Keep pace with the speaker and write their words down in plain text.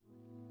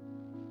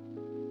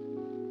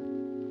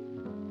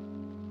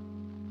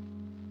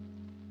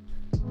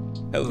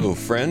Hello,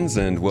 friends,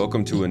 and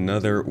welcome to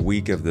another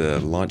week of the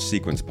Launch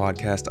Sequence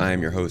podcast. I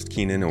am your host,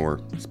 Keenan,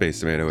 or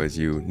Space Tomato as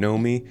you know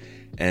me.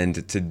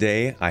 And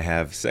today I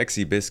have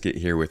Sexy Biscuit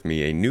here with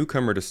me, a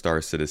newcomer to Star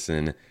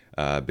Citizen.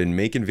 Been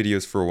making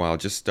videos for a while,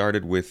 just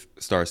started with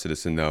Star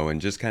Citizen though,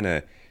 and just kind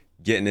of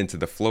getting into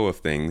the flow of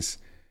things.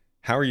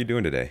 How are you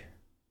doing today?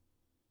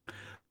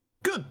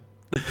 Good.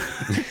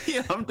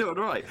 Yeah, I'm doing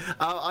all right.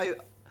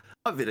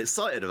 I've been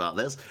excited about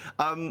this.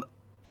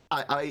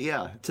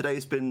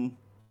 Today's been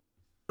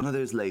one of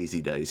those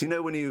lazy days. You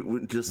know, when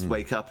you just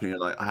wake up and you're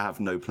like, I have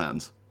no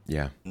plans.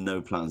 Yeah.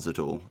 No plans at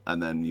all.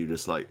 And then you're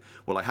just like,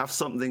 well, I have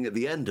something at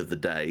the end of the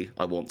day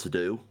I want to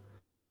do.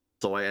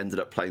 So I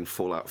ended up playing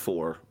Fallout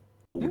 4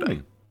 all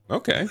day.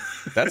 Okay.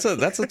 That's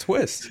a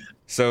twist.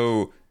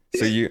 So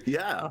you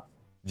Yeah.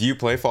 do you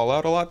play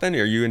Fallout a lot then?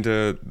 Are you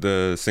into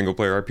the single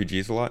player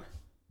RPGs a lot?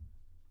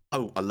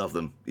 Oh, I love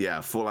them.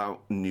 Yeah,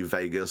 Fallout New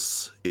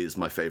Vegas is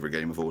my favorite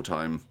game of all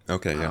time.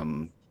 Okay, yeah.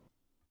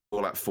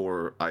 Fallout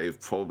 4,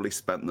 I've probably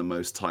spent the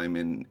most time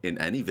in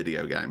any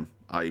video game.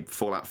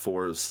 Fallout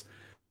 4's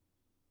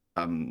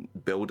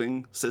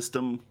building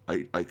system,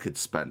 I could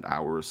spend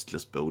hours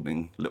just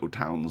building little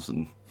towns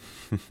and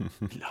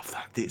love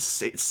that. It's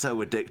so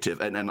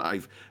addictive. And then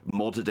I've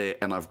modded it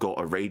and I've got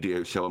a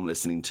radio show I'm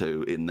listening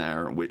to in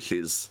there, which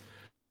is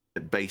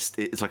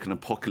it's like an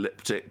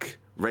apocalyptic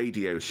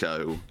radio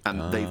show,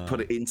 and they've put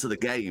it into the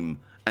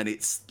game. And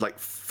it's like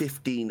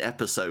 15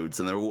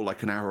 episodes, and they're all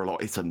like an hour long.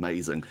 It's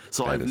amazing.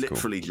 So I've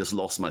literally just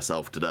lost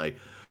myself today.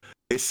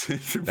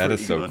 That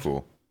is so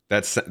cool.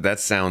 That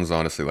sounds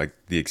honestly like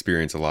the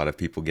experience a lot of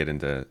people get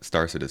into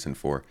Star Citizen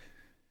for.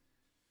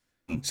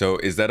 So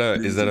is that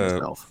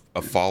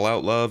a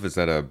Fallout love? Is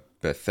that a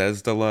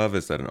Bethesda love?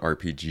 Is that an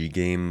RPG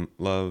game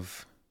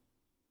love?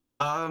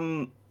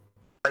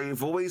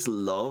 I've always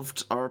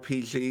loved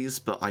RPGs,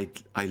 but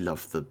I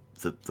love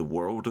the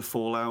world of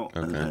Fallout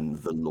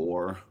and the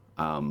lore.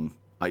 I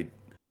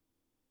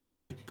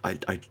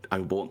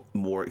want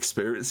more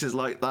experiences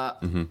like that.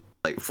 Mm-hmm.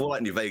 Like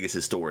Fallout New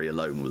Vegas' story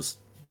alone was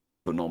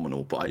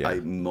phenomenal, but I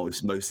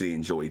mostly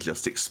enjoy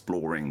just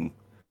exploring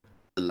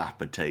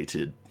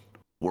dilapidated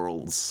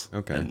worlds.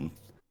 Okay. And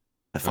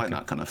I find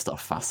that kind of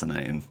stuff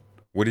fascinating.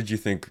 What did you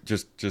think?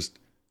 Just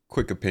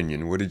quick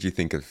opinion. What did you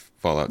think of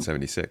Fallout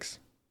 76?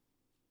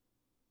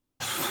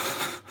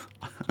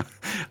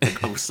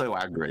 I was so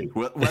angry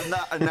when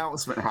that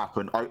announcement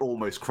happened. I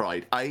almost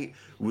cried. I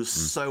was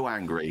so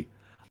angry.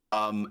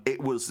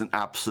 It was an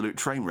absolute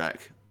train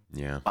wreck.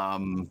 Yeah.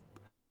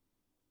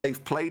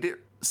 They've played it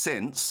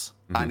since,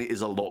 and it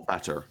is a lot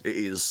better. It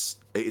is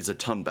a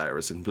ton better.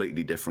 It's a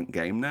completely different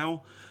game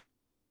now.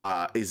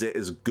 Is it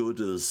as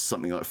good as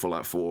something like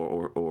Fallout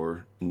 4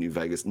 or New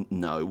Vegas?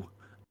 No.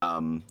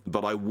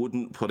 But I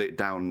wouldn't put it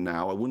down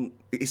now. I wouldn't.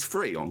 It's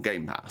free on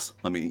Game Pass.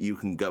 I mean, you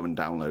can go and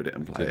download it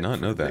and play it. Did not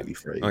know that.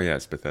 Free. Oh yeah,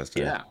 it's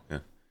Bethesda.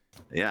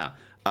 Yeah.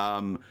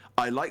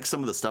 I like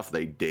some of the stuff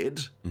they did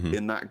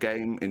in that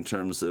game in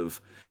terms of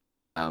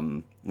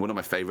one of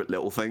my favorite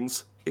little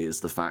things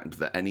is the fact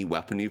that any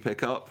weapon you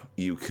pick up,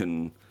 you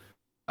can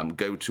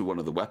go to one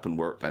of the weapon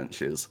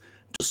workbenches,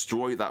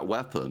 destroy that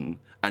weapon,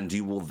 and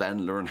you will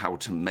then learn how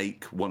to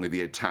make one of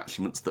the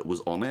attachments that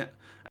was on it.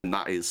 And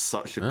that is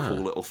such a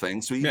cool little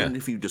thing. So even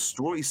if you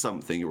destroy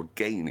something, you're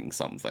gaining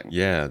something.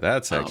 Yeah,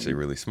 that's actually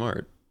really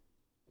smart.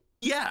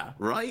 Yeah,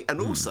 right? And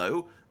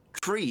also,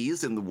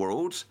 trees in the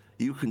world,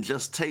 you can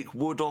just take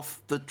wood off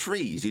the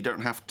trees. You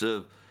don't have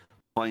to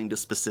find a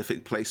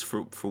specific place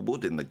for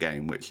wood in the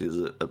game, which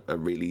is a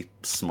really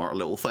smart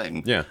little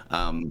thing. Yeah.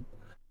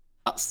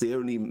 That's the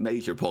only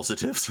major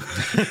positives.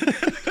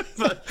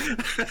 But,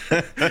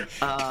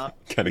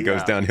 kind of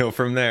goes downhill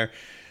from there.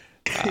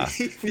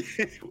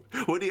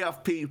 When you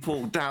have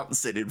people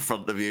dancing in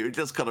front of you, it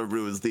just kind of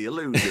ruins the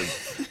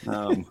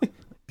illusion.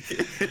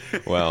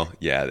 Well,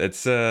 yeah,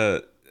 it's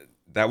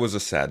that was a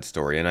sad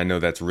story, and I know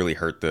that's really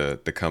hurt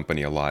the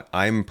company a lot.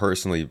 I've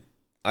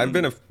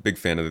been a big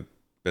fan of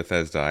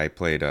Bethesda. I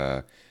played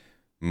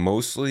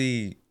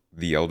mostly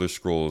the Elder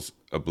Scrolls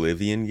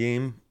Oblivion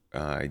game.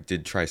 I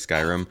did try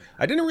Skyrim.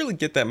 I didn't really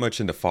get that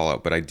much into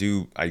Fallout, but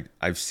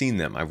I've seen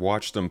them. I've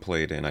watched them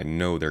played, and I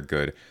know they're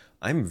good.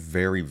 I'm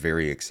very,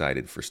 very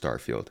excited for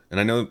Starfield. And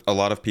I know a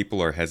lot of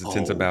people are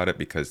hesitant about it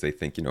because they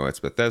think, it's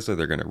Bethesda,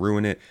 they're going to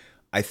ruin it.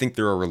 I think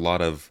there are a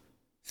lot of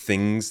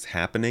things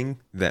happening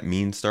that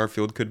mean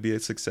Starfield could be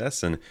a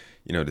success. And,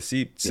 to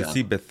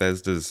see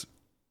Bethesda's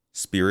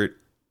spirit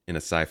in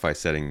a sci-fi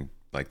setting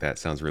like that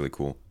sounds really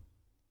cool.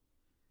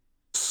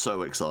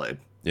 So excited.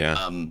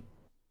 Yeah.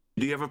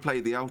 Do you ever play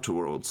The Outer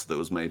Worlds that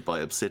was made by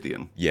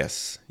Obsidian?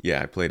 Yes.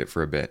 Yeah, I played it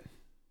for a bit.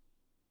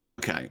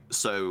 Okay,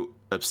 so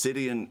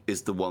Obsidian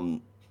is the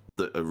one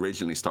that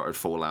originally started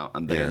Fallout,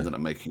 and they ended up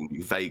making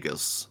New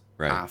Vegas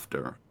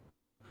after.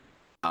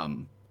 I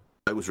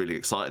was really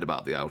excited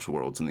about The Outer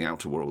Worlds, and The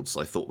Outer Worlds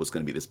I thought was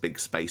going to be this big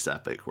space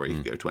epic where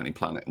you could go to any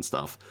planet and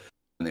stuff,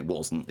 and it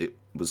wasn't. It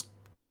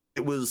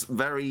was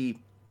very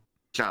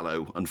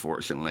shallow,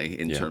 unfortunately,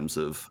 in terms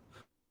of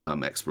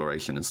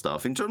exploration and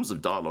stuff. In terms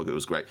of dialogue, it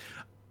was great.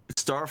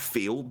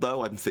 Starfield,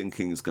 though, I'm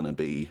thinking is going to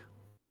be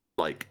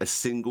like a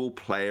single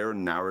player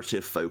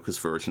narrative focused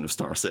version of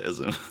Star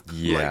Citizen.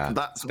 Yeah,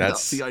 like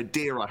that's the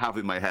idea I have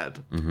in my head.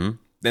 Mm-hmm.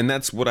 And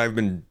that's what I've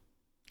been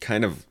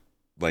kind of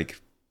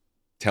like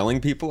telling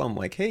people. I'm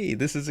like, hey,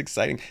 this is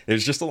exciting.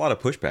 There's just a lot of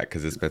pushback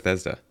because it's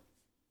Bethesda.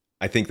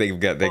 I think they've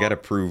got to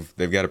prove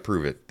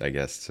it, I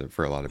guess,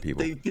 for a lot of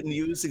people. They've been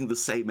using the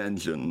same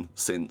engine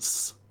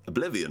since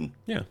Oblivion.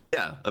 Yeah,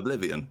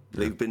 Oblivion.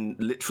 They've been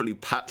literally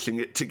patching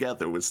it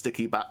together with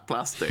sticky back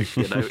plastic.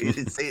 You know,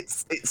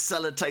 it's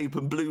sellotape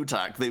and blue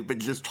tack. They've been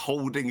just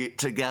holding it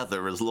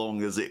together as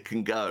long as it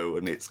can go,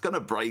 and it's gonna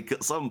break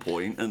at some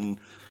point. And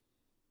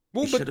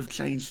we should have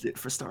changed it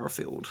for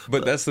Starfield.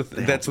 But that's the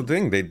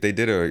thing. They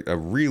did a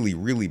really,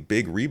 really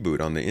big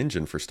reboot on the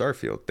engine for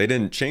Starfield. They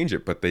didn't change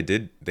it, but they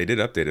did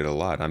update it a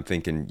lot. I'm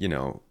thinking, you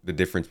know, the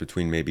difference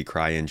between maybe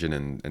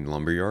CryEngine and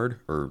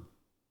Lumberyard, or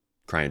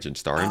CryEngine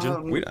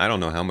StarEngine. I don't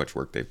know how much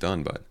work they've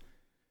done, but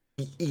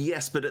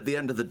yes, but at the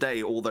end of the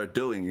day, all they're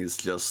doing is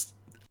just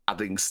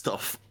adding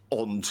stuff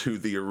onto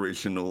the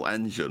original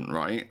engine,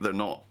 right? They're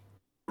not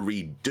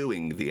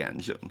redoing the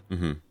engine.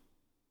 Mm-hmm.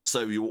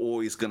 So you're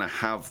always going to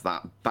have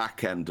that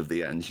back end of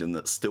the engine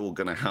that's still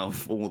going to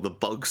have all the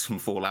bugs from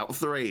Fallout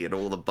 3 and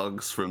all the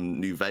bugs from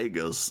New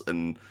Vegas.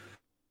 And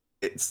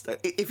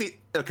if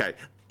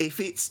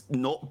it's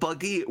not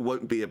buggy, it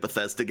won't be a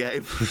Bethesda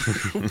game.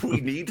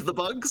 We need the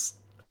bugs.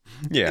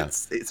 Yeah,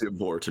 it's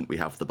important we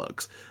have the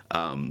bugs.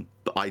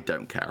 But I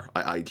don't care.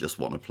 I just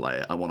want to play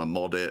it. I want to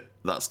mod it.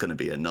 That's going to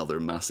be another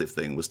massive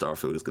thing with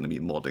Starfield, is going to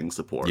be modding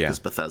support, because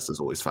Bethesda's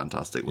always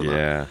fantastic with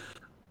that.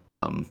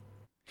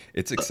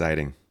 It's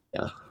exciting.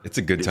 Yeah, it's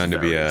a good time to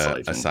be a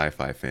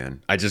sci-fi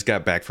fan. I just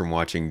got back from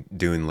watching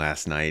Dune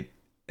last night,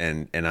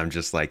 and I'm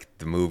just like,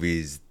 the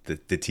movies, the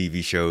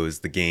TV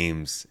shows, the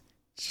games.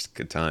 It's just a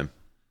good time.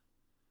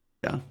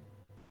 Yeah,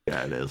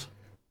 it is.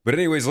 But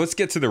anyways, let's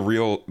get to the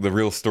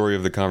real story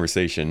of the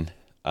conversation.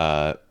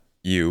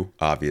 You,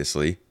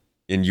 obviously,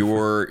 in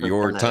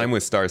your time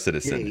with Star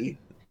Citizen.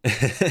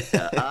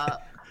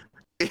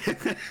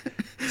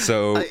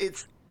 So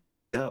it's.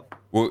 Yeah.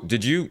 Well,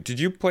 did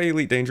you play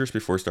Elite Dangerous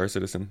before Star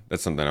Citizen?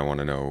 That's something I want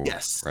to know.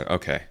 Yes. Right.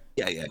 Okay.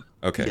 Yeah.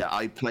 Okay. Yeah,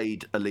 I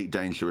played Elite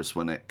Dangerous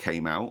when it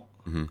came out.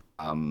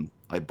 Mm-hmm.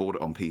 I bought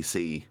it on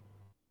PC.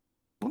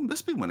 Well,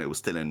 this been when it was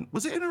still in.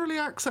 Was it in early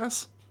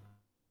access?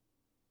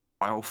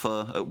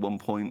 Alpha at one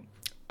point.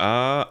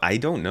 I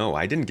don't know.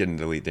 I didn't get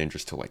into Elite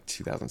Dangerous till like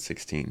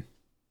 2016.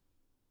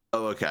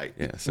 Oh, okay.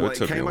 Yeah, so it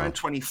came out in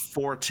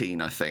 2014,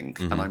 I think,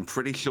 Mm-hmm. and I'm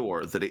pretty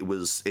sure that it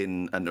was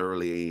in an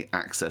early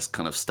access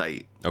kind of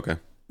state. Okay.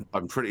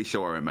 I'm pretty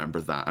sure I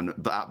remember that,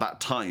 but at that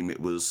time it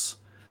was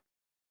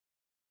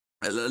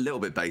a little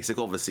bit basic.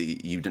 Obviously,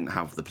 you didn't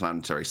have the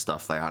planetary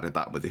stuff. They added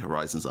that with the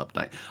Horizons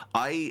update.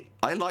 I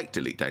liked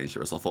Elite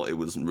Dangerous. I thought it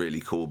was really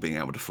cool being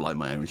able to fly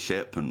my own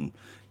ship and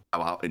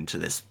go out into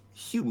this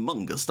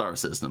humongous star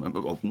system.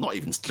 Well, not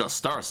even just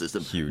star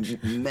system,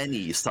 huge,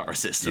 many star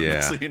systems.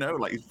 Yeah. You know,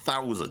 like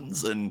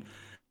thousands. And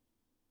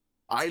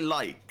I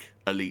like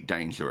Elite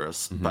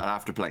Dangerous, Mm-hmm. but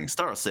after playing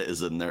Star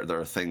Citizen, there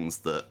are things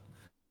that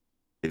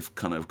have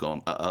kind of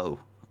gone, oh.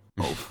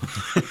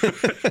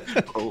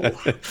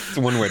 It's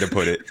one way to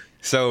put it.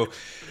 So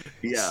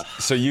yeah.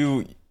 So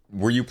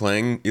were you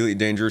playing Elite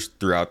Dangerous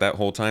throughout that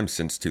whole time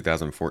since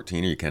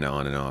 2014, or you kind of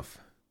on and off?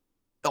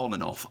 On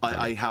and off.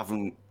 I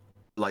haven't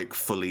like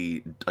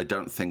fully. I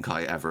don't think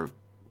I ever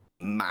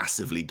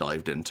massively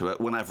dived into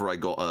it. Whenever I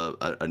got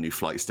a new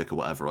flight stick or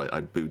whatever,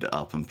 I'd boot it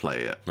up and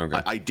play it.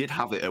 Okay. I did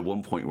have it at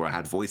one point where I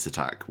had voice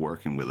attack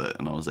working with it,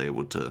 and I was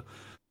able to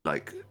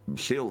like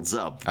shields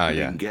up,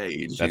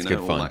 engage, that's you know,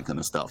 good fun. all that kind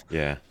of stuff.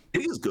 Yeah, it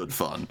is good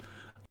fun.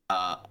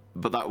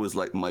 But that was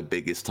like my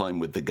biggest time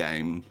with the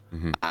game.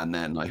 Mm-hmm. And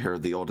then I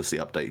heard the Odyssey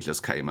update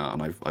just came out,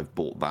 and I've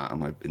bought that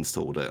and I've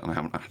installed it, and I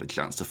haven't had a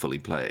chance to fully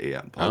play it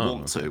yet. But I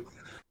want to.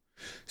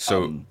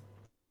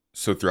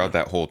 So throughout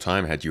that whole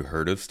time, had you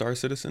heard of Star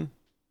Citizen?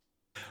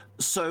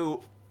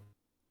 So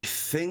I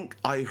think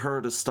I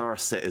heard of Star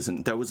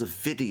Citizen. There was a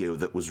video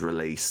that was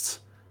released.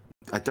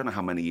 I don't know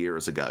how many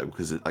years ago,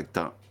 because I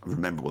don't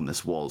remember when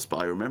this was, but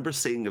I remember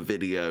seeing a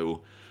video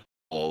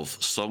of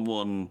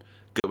someone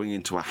going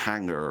into a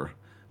hangar,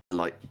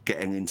 like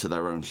getting into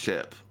their own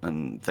ship,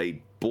 and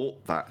they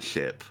bought that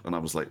ship, and I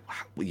was like,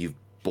 well, you've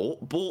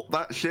bought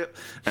that ship?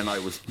 And I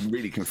was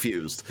really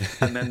confused.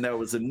 And then there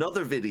was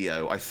another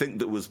video, I think,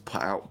 that was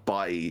put out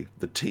by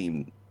the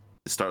team,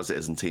 Star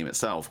Citizen team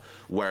itself,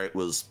 where it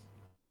was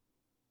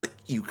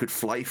you could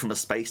fly from a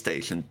space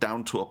station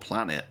down to a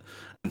planet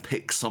and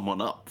pick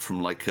someone up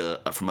from like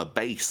from a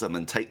base and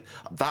then take.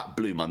 That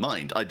blew my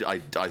mind. I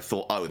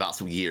thought, oh,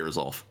 that's years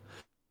off.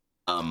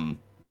 And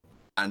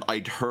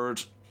I'd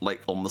heard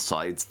like on the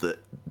sides that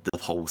the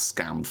whole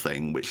scam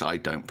thing, which I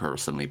don't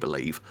personally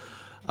believe.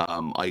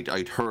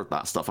 I'd heard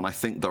that stuff, and I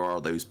think there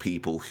are those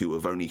people who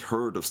have only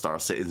heard of Star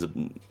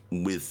Citizen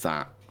with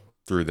that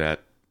through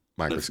that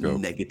microscope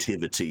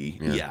negativity.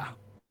 Yeah.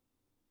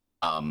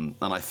 And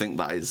I think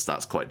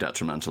that's quite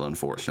detrimental,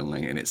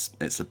 unfortunately, and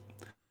it's a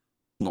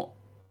not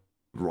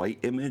right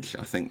image.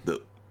 I think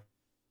that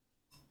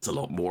it's a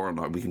lot more,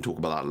 and we can talk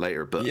about that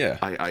later. But yeah,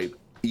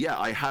 yeah,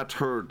 I had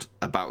heard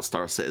about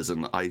Star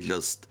Citizen. I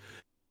just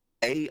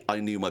I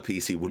knew my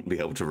PC wouldn't be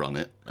able to run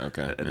it,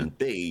 Okay. Yeah. and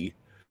B,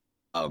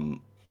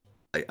 um,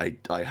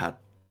 I had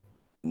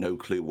no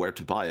clue where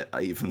to buy it.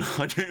 I don't know.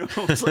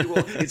 I was like,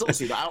 well, it's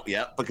obviously not out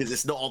yet because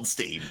it's not on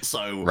Steam.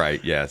 So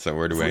Right. Yeah. So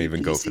where do I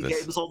even go for PC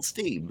this? games on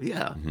Steam.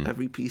 Yeah,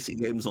 every PC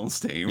game's on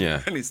Steam.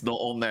 Yeah. And it's not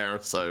on there.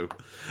 So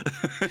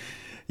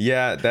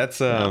Yeah, that's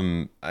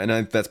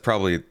that's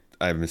probably,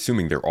 I'm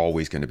assuming they're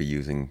always going to be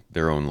using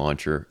their own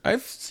launcher.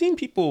 I've seen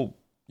people,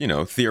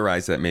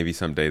 theorize that maybe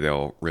someday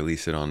they'll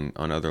release it on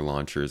other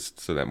launchers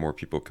so that more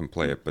people can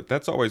play it. But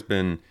that's always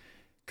been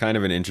kind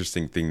of an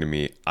interesting thing to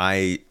me.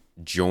 I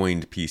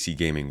joined PC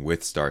gaming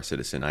with Star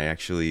Citizen. I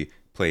actually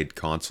played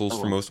consoles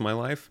for most of my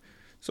life.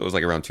 So it was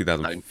like around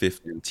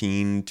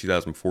 2015,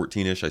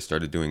 2014-ish, I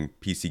started doing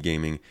PC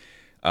gaming.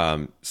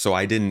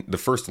 So the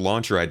first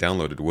launcher I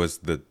downloaded was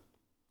the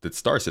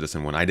Star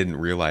Citizen one. I didn't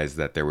realize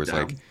that there was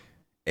like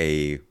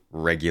a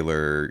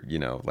regular,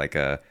 like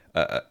an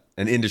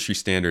industry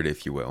standard,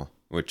 if you will,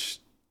 which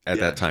at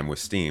that time was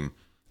Steam.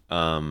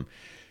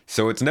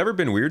 So it's never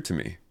been weird to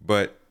me,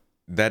 but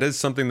that is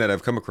something that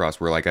I've come across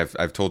where like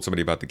I've told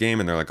somebody about the game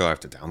and they're like, oh, I have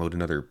to download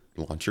another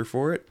launcher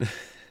for it.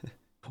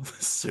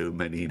 There's so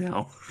many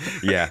now.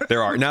 Yeah,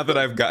 there are. Now that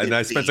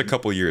I spent a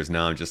couple years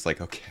now, I'm just like,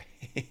 okay,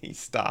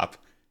 stop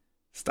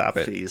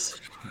it. Please,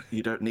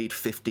 you don't need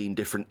 15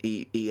 different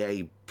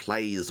EA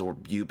Plays or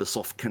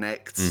Ubisoft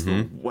Connects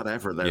or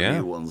whatever their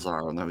new ones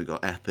are. And then we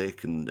got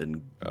Epic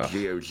and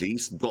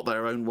GOG's got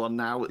their own one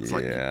now. It's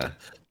like,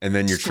 and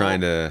then you're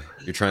trying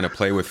to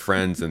play with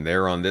friends and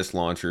they're on this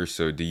launcher.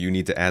 So do you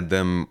need to add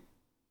them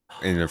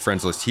in a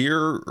friends list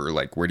here, or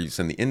like where do you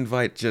send the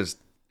invite? Just,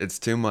 it's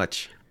too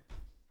much.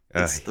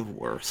 It's the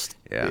worst.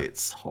 Yeah.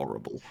 It's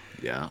horrible.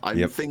 Yeah.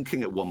 I'm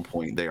thinking at one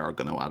point they are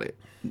going to add it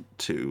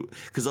to,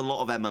 because a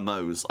lot of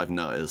MMOs I've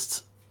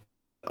noticed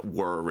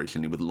were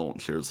originally with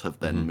launchers have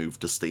then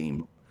moved to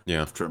Steam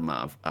after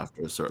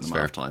a certain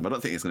amount of time. I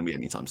don't think it's going to be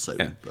anytime soon.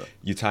 Yeah. But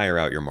You tire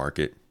out your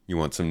market. You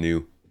want some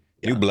new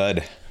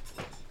blood.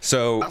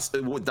 So that's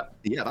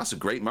a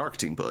great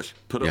marketing push.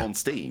 Put it on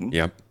Steam.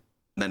 Yep.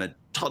 And then a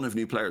ton of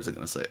new players are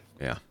going to see it.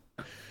 Yeah.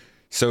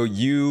 So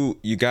you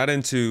got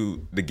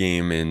into the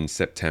game in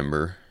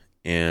September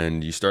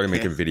and you started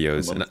making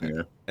videos,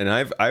 and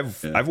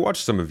I've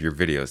watched some of your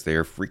videos. They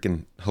are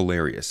freaking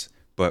hilarious.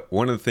 But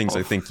one of the things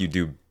I think you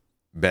do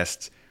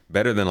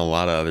better than a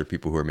lot of other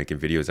people who are making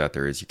videos out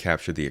there, is you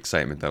capture the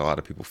excitement that a lot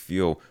of people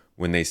feel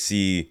when they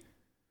see,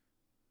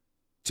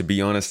 to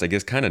be honest, I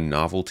guess kind of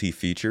novelty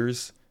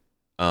features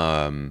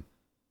that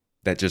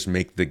just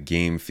make the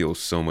game feel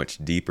so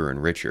much deeper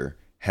and richer.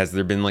 Has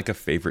there been like a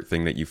favorite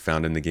thing that you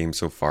found in the game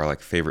so far,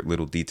 like favorite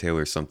little detail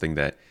or something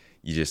that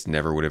you just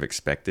never would have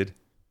expected?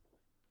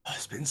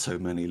 There's been so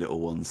many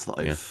little ones that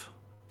I've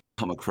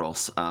come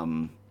across.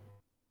 I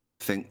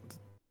think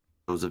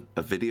there was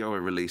a video I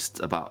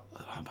released about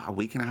a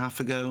week and a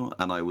half ago,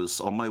 and I was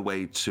on my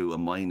way to a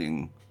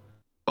mining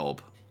job,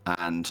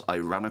 and I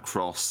ran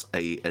across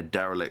a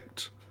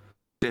derelict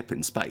ship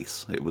in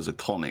space. It was a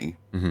Connie,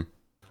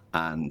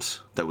 and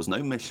there was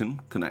no mission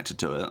connected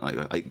to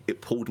it.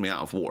 It pulled me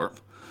out of warp.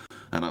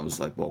 And I was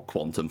like, well,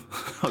 Quantum.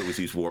 I always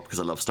use warp because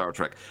I love Star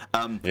Trek.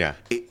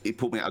 It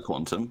pulled me out of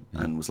Quantum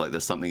and was like,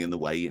 there's something in the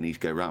way, you need to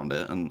go around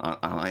it. And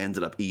I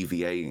ended up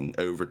EVAing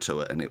over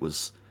to it, and it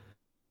was,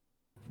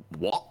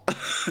 what?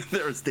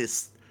 There's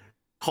this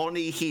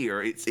Connie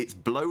here. It's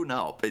blown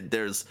up.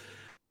 There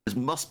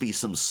must be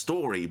some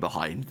story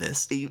behind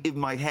this. In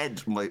my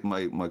head,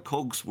 my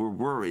cogs were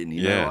whirring.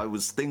 You know, I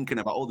was thinking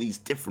about all these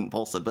different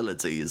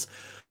possibilities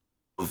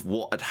of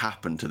what had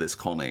happened to this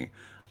Connie.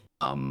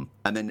 And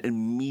then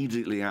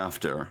immediately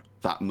after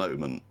that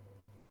moment,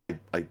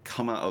 I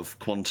come out of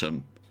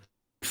Quantum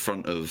in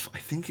front of, I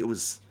think it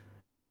was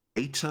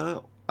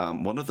Eta,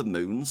 one of the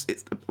moons.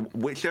 It's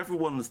whichever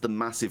one is the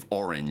massive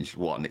orange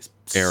one. It's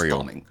Ariel.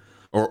 Stunning.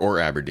 Or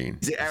Aberdeen.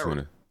 Is it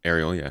Ariel?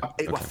 Ariel, yeah.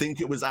 I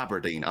think it was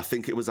Aberdeen.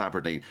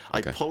 Okay.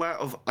 I pull out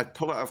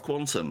of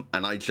Quantum,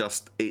 and I'm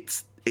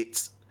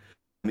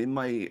in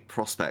my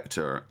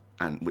prospector,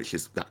 and which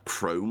is that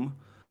chrome,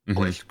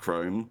 polished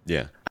chrome.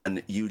 Yeah.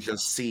 And you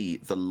just see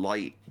the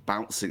light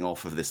bouncing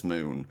off of this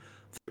moon,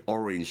 the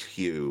orange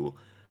hue,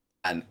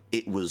 and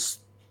it was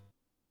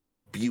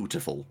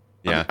beautiful.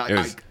 Yeah,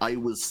 I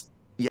was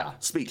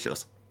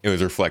speechless. It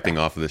was reflecting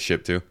off of the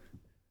ship too.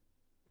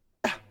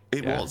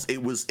 It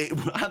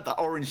had that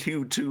orange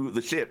hue to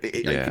the ship.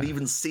 I could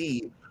even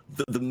see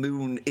the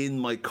moon in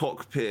my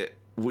cockpit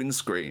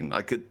windscreen.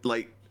 I could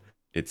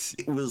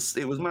it was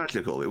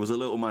magical. It was a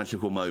little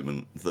magical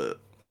moment that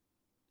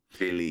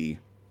really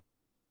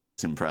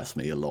impressed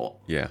me a lot.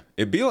 Yeah,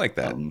 it'd be like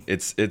that.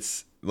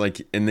 It's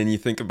like, and then you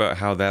think about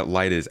how that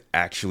light is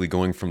actually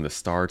going from the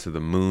star to the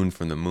moon,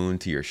 from the moon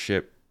to your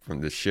ship,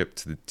 from the ship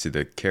to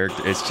the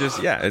character. It's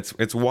just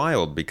it's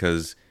wild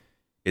because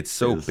it's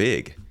so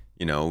big.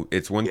 You know,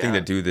 it's one thing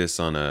to do this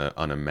on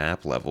a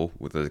map level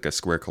with like a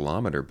square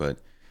kilometer, but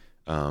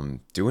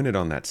doing it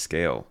on that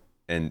scale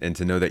and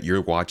to know that you're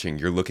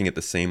looking at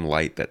the same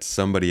light that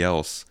somebody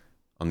else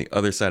on the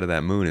other side of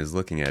that moon is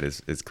looking at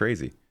is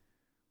crazy.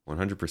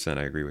 100%,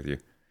 I agree with you.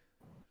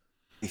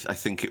 I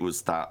think it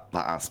was that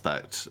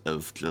aspect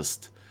of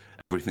just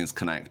everything's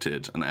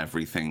connected and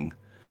everything's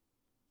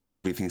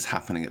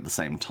happening at the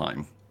same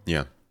time.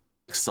 Yeah.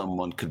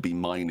 Someone could be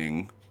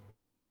mining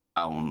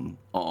down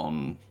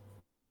on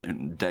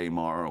in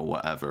Daymar or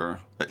whatever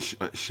at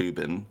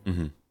Shubin,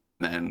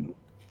 then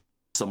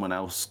someone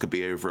else could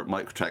be over at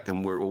Microtech,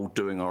 and we're all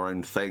doing our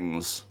own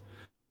things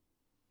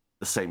at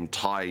the same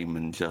time,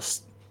 and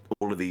just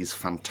all of these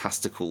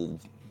fantastical,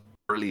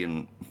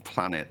 brilliant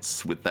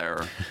planets with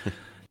their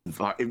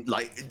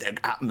like their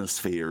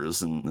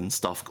atmospheres and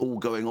stuff all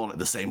going on at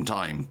the same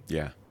time.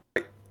 Yeah.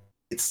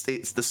 It's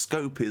the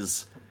scope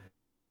is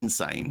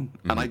insane.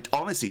 And I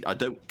honestly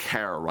don't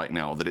care right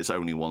now that it's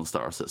only one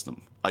star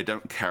system. I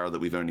don't care that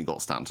we've only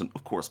got Stanton.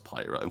 Of course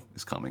Pyro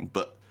is coming,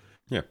 but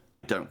yeah,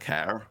 I don't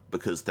care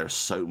because there's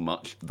so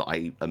much that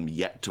I am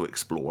yet to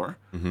explore.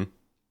 I'm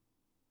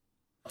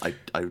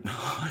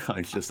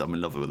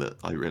in love with it.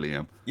 I really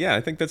am. Yeah,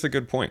 I think that's a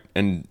good point.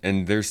 And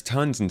there's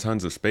tons and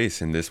tons of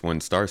space in this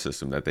one star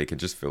system that they could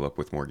just fill up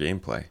with more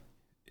gameplay.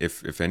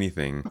 If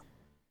anything,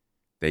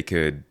 they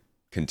could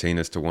contain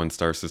us to one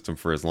star system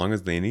for as long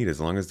as they need,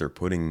 as long as they're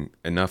putting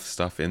enough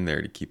stuff in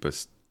there to keep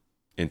us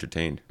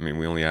entertained. I mean,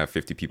 we only have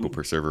 50 people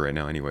per server right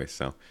now anyway,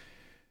 so.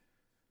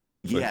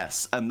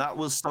 Yes, and that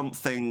was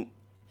something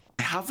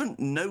I haven't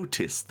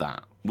noticed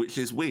that, which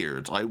is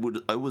weird. I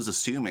was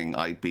assuming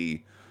I'd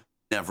be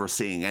never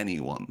seeing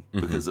anyone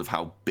because of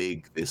how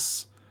big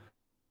this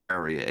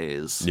area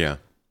is. Yeah. It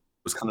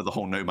was kind of the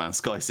whole No Man's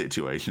Sky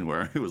situation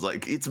where it was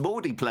like, it's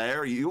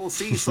multiplayer, you'll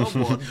see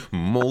someone.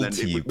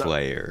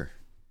 Multiplayer.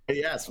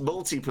 Yes,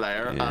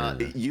 multiplayer.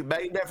 Yeah. You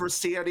may never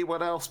see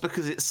anyone else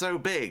because it's so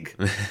big.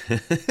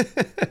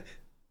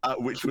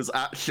 Which was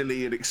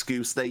actually an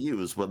excuse they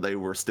used when they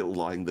were still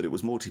lying that it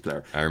was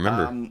multiplayer. I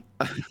remember.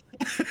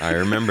 I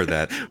remember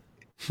that.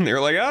 They were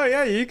like, oh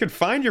yeah, you could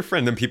find your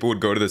friend. Then people would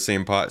go to the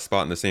same spot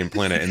on the same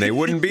planet and they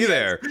wouldn't be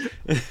there.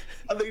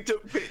 And they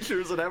took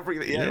pictures and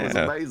everything. Yeah, it was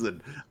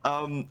amazing.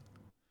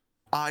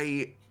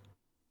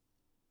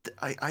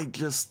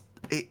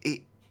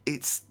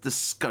 It's the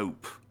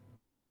scope.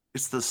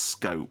 It's the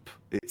scope.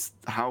 It's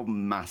how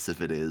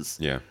massive it is.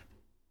 Yeah.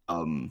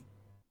 And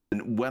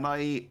when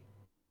I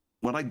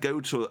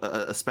go to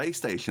a space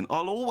station,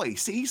 I'll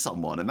always see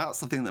someone, and that's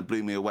the thing that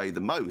blew me away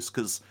the most,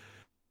 because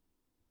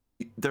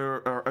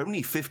there are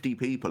only 50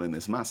 people in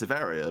this massive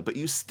area, but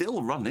you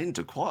still run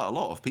into quite a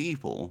lot of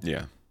people.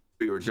 Yeah.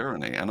 For your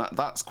journey, and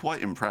that's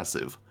quite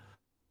impressive.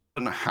 I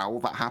don't know how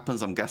that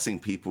happens. I'm guessing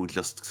people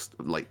just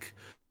like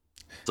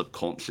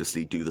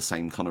subconsciously do the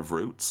same kind of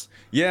routes.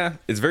 Yeah,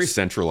 it's very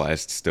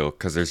centralized still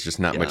because there's just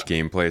not much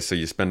gameplay, so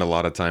you spend a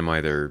lot of time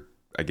either,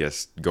 I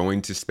guess,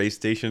 going to space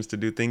stations to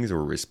do things or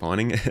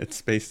respawning at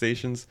space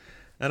stations.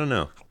 I don't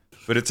know,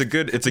 but it's a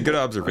good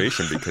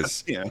observation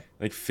because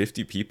like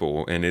 50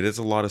 people, and it is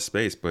a lot of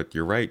space. But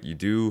you're right,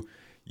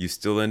 you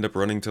still end up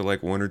running to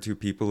like one or two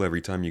people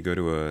every time you go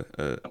to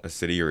a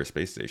city or a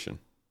space station.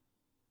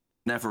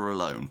 Never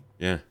alone.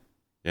 Yeah,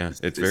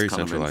 it's very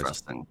kind centralized. Of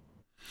interesting.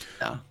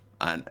 Yeah,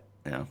 and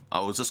I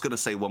was just gonna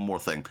say one more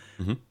thing.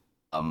 In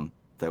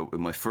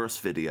my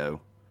first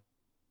video,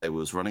 I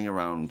was running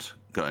around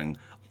going,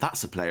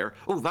 that's a player.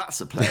 Oh,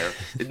 that's a player.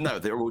 No,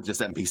 they're all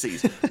just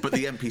NPCs. But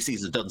the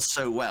NPCs are done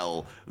so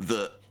well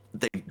that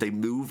they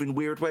move in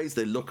weird ways.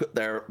 They look at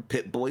their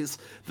pit boys.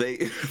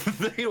 They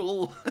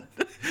all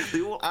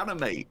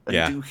animate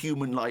and do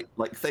human like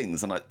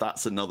things. And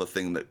that's another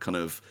thing that kind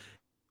of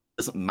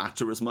doesn't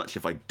matter as much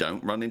if I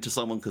don't run into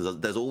someone, because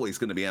there's always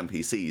going to be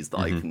NPCs that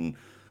I can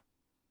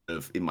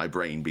in my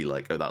brain be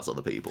like, oh, that's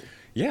other people.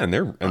 Yeah, and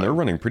they're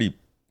running pretty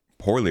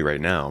poorly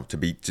right now.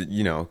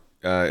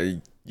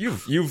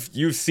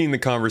 You've seen the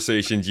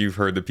conversations, you've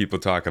heard the people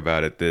talk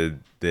about it.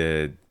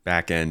 The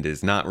back end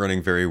is not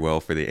running very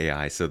well for the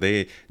AI, so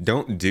they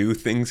don't do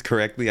things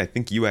correctly. I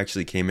think you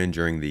actually came in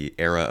during the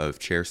era of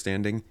chair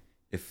standing,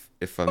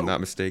 if I'm not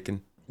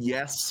mistaken.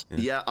 Yes.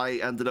 Yeah, I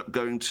ended up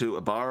going to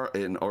a bar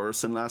in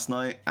Orison last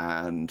night,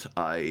 and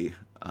the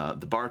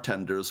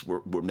bartenders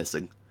were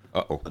missing.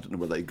 Uh-oh. I don't know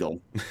where they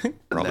go.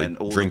 And then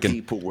all drinking.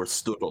 The people were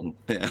stood on.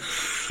 Yeah,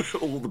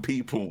 all the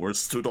people were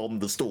stood on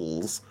the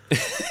stalls.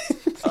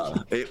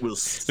 It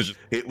was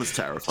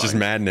terrifying. Just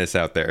madness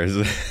out there.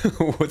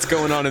 What's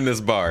going on in this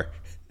bar?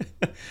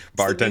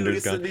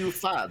 Bartenders. It's the new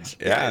fad.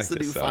 Yeah, it's the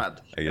new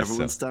fad.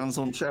 Everyone stands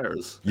on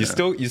chairs. You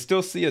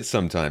still see it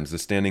sometimes, the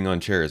standing on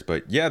chairs.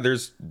 But yeah,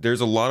 there's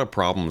a lot of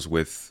problems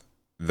with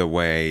the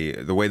way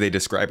they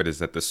describe it. Is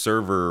that the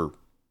server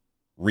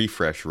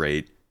refresh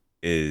rate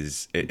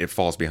it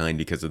falls behind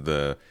because of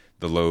the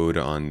load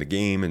on the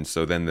game, and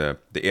so then the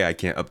AI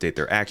can't update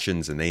their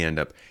actions, and they end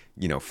up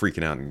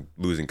freaking out and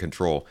losing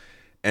control,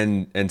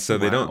 and so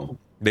they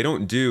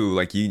don't do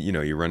like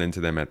you run into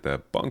them at the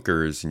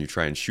bunkers and you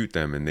try and shoot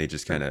them, and they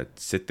just kind of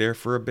sit there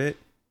for a bit,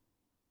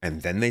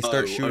 and then they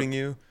start shooting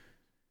you.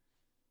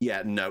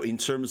 Yeah, no, in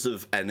terms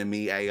of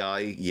enemy AI,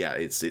 yeah,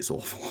 it's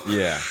awful.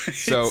 Yeah.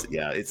 So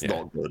it's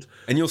not good.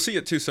 And you'll see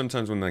it too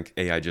sometimes when like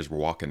AI just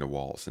walk into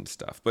walls and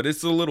stuff. But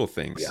it's the little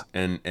things.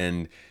 Yeah.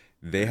 And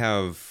they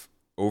have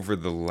over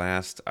the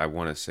last, I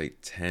want to say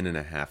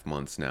 10.5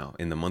 months now,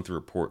 in the monthly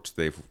reports,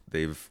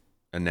 they've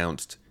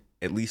announced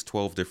at least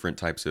 12 different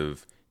types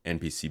of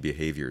NPC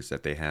behaviors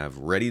that they have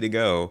ready to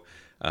go,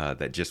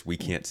 that just we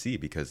can't see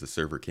because the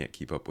server can't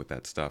keep up with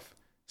that stuff.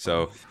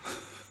 So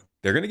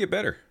they're gonna get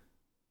better.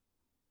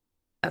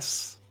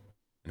 Yes.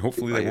 And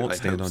hopefully they won't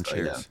stand on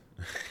chairs.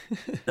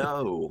 Yeah.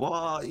 No,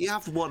 well, you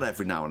have one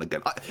every now and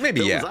again.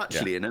 Maybe, there was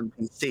actually an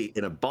NPC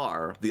in a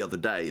bar the other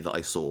day that I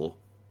saw,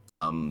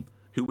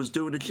 who was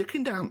doing a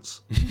chicken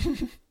dance.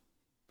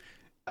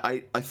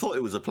 I thought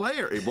it was a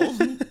player. It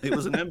wasn't. It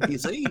was an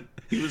NPC.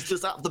 He was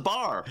just at the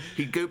bar.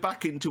 He'd go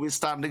back into his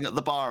standing at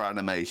the bar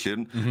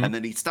animation, and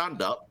then he'd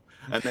stand up,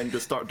 and then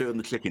just start doing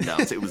the chicken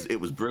dance. It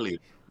was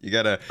brilliant. You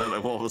gotta. I don't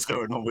know what was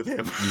going on with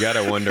him. You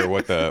gotta wonder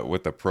what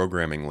the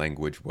programming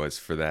language was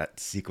for that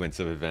sequence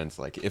of events.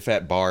 Like if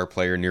at bar,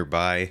 player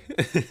nearby,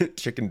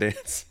 chicken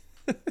dance.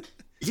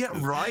 Yeah,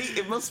 right.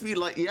 It must be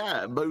like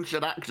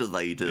motion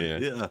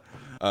activated.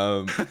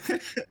 Yeah.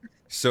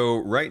 So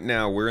right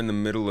now we're in the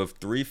middle of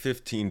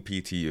 315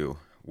 PTU,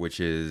 which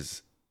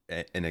is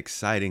an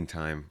exciting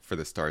time for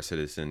the Star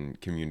Citizen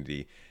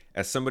community.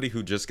 As somebody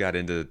who just got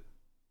into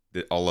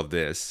all of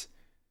this,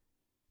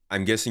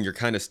 I'm guessing you're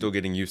kind of still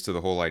getting used to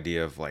the whole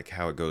idea of like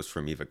how it goes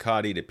from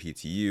Evocati to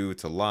PTU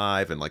to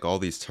live and like all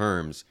these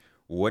terms.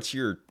 What's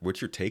your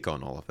take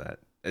on all of that?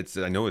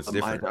 I know it's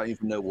different. I don't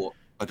even know what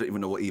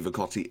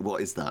Evocati.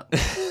 What is that?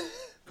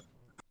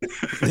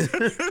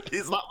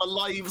 Is that the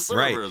live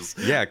servers?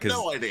 Right. Yeah, because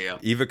no idea.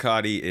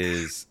 Evocati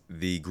is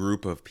the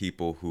group of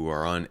people who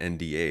are on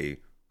NDA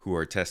who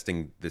are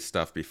testing this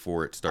stuff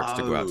before it starts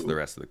to go out to the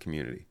rest of the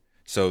community.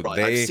 So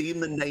I've seen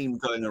the name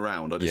going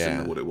around. I just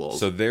didn't know what it was.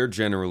 So they're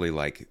generally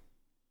like,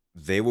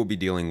 they will be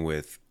dealing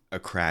with a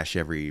crash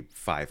every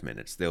 5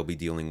 minutes. They'll be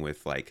dealing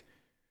with like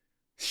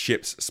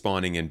ships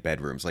spawning in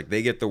bedrooms. Like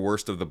they get the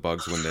worst of the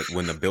bugs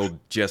when the build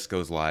just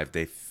goes live.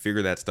 They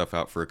figure that stuff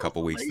out for a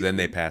couple weeks, then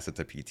they pass it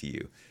to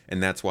PTU.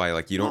 And that's why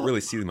like you don't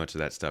really see much of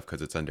that stuff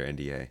because it's under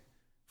NDA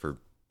for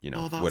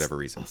whatever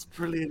reason. That's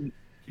brilliant.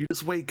 You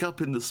just wake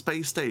up in the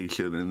space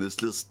station and there's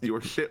just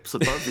your ships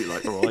above you,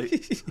 like, all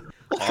right.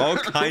 All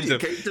kinds of.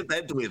 Came to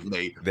bed with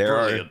me. There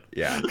Brilliant.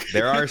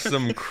 there are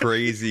some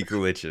crazy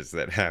glitches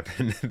that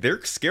happen.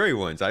 They're scary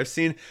ones. I've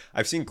seen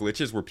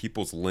glitches where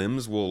people's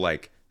limbs will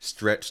like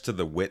stretch to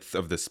the width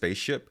of the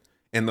spaceship,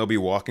 and they'll be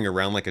walking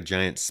around like a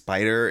giant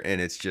spider, and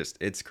it's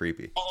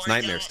creepy. It's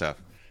nightmare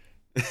stuff.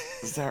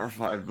 It's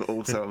terrifying, but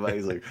also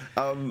amazing.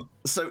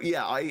 So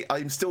yeah,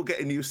 I'm still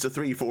getting used to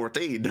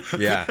 314.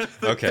 Yeah.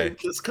 Okay.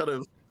 Just kind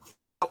of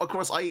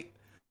course, I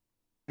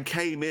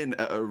came in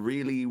at a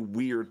really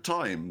weird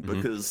time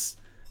because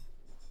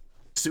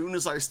as soon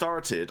as I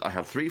started, I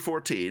had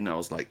 314. I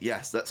was like,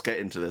 yes, let's get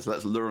into this.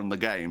 Let's learn the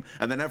game.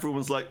 And then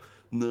everyone's like,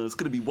 no, it's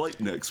going to be white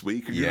next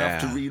week. And you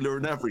have to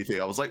relearn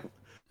everything. I was like,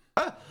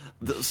 ah.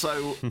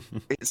 So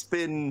it's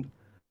been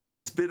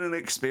an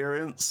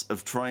experience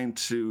of trying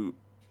to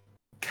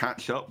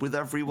catch up with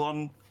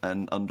everyone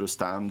and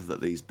understand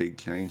that these big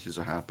changes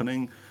are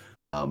happening.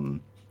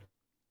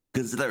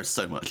 Because there's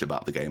so much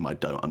about the game I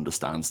don't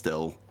understand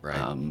still.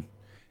 Right.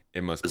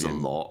 There's a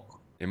lot.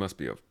 It must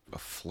be a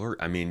flirt.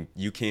 I mean,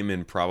 you came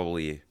in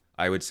probably,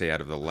 I would say,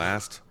 out of the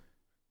last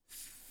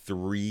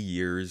 3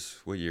 years.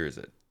 What year is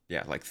it?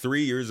 Yeah, like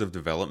 3 years of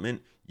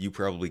development. You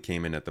probably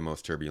came in at the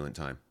most turbulent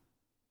time.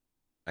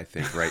 I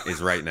think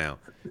right now.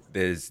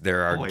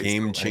 There are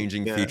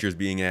game-changing features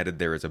being added.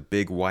 There is a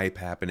big wipe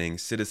happening.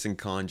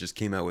 CitizenCon just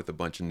came out with a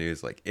bunch of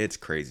news. Like, it's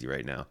crazy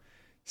right now.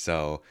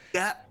 So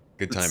yeah.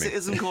 Good timing.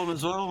 CitizenCon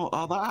as well.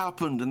 Oh, that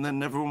happened, and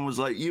then everyone was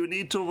like, "You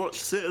need to watch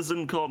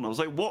CitizenCon." I was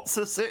like, "What's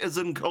a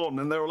CitizenCon?"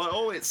 And they were like,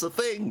 "Oh, it's a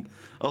thing."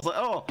 I was like,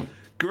 "Oh,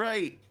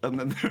 great!" And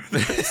then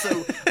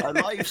so I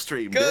live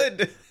streamed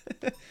it.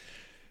 Good.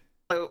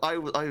 I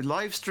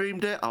live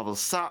streamed it. I was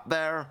sat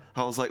there.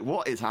 I was like,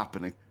 "What is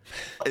happening?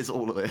 What is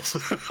all of this?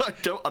 I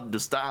don't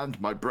understand.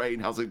 My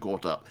brain hasn't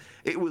caught up."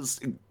 It was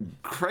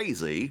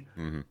crazy,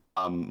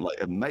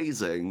 like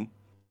amazing.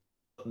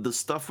 The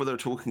stuff where they're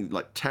talking,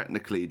 like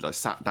technically, I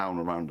sat down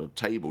around a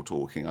table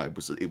talking.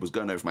 It was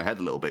going over my head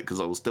a little bit because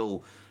I was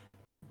still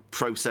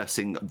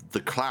processing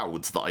the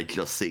clouds that I'd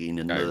just seen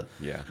in the.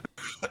 Yeah,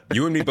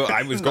 you and me both.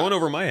 I was going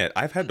over my head.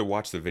 I've had to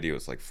watch the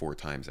videos like 4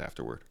 times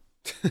afterward.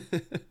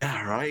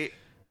 Yeah, right.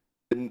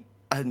 And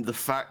the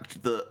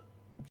fact that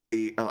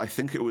I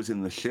think it was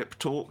in the ship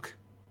talk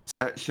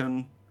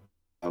section.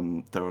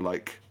 They were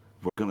like,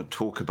 "We're going to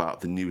talk about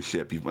the new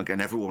ship,"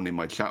 and everyone in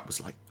my chat was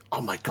like, "Oh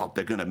my god,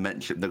 they're going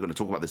to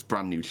talk about this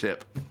brand new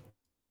ship."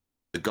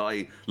 The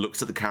guy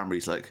looks at the camera,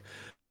 he's like,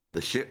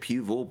 the ship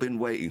you've all been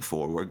waiting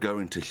for. We're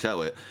going to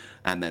show it.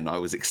 And then I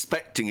was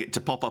expecting it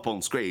to pop up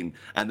on screen,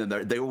 and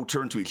then they all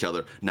turn to each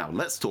other. Now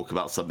let's talk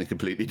about something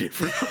completely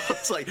different.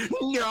 It's like,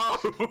 no.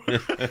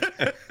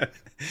 The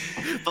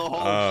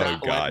whole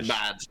chat went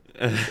mad.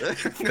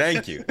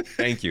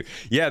 Thank you.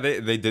 Yeah,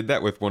 they did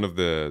that with one of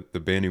the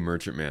Banu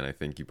Merchantman. I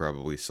think you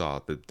probably saw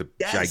the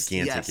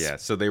gigantic. Yeah,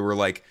 so they were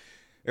like,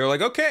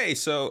 okay,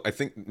 so I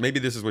think maybe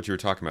this is what you were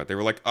talking about. They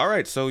were like, all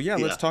right, so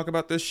let's talk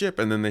about this ship,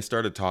 and then they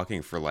started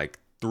talking for like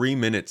 3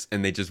 minutes,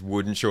 and they just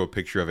wouldn't show a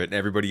picture of it, and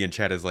everybody in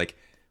chat is like,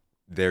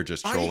 they're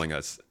just trolling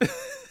us.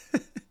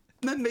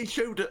 And then they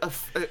showed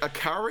a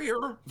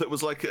carrier that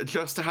was like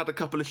just had a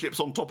couple of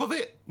ships on top of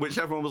it, which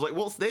everyone was like,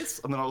 "What's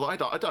this?" And then I was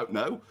like, "I don't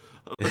know.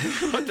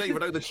 I don't even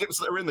know the ships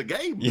that are in the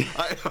game. Yeah.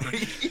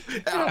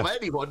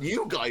 Anyone,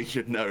 you guys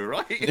should know,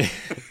 right?"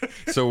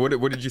 So,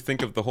 what did you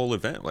think of the whole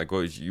event? Like,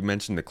 you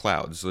mentioned the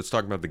clouds. Let's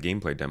talk about the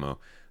gameplay demo.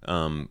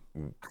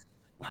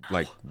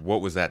 Like, what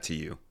was that to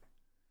you?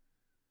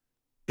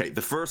 Okay,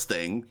 the first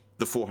thing,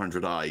 the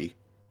 400i,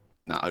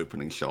 that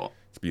opening shot.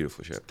 It's a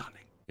beautiful ship.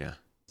 Stunning. Yeah.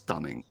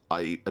 Stunning.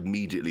 I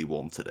immediately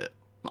wanted it.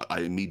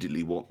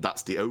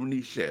 That's the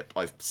only ship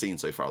I've seen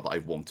so far that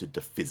I've wanted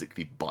to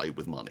physically buy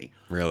with money.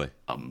 Really?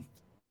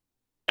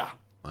 Yeah.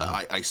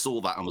 Wow. I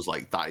saw that and was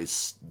like, that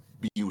is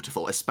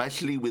beautiful,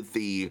 especially with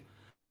the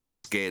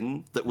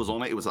skin that was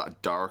on it. It was that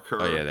darker,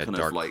 that kind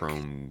dark of like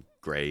chrome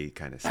gray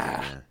kind of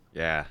skin.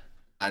 Yeah.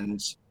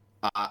 And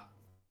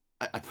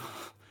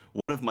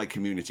one of my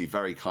community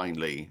very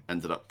kindly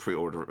ended up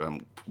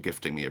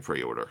gifting me a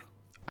pre-order,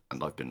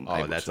 and I've been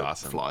able to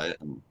awesome. Fly it.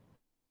 And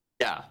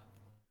yeah,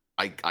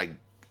 I'm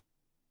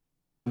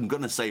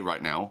gonna say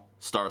right now,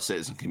 Star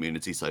Citizen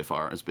community so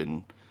far has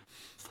been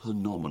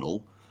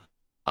phenomenal,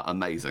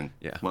 amazing.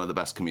 Yeah, one of the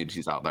best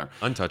communities out there,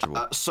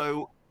 untouchable.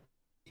 So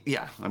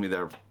yeah, I mean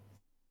they're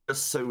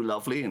just so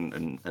lovely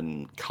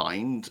and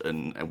kind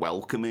and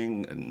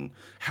welcoming and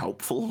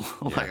helpful.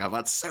 Yeah. Like I've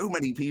had so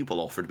many people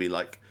offer to be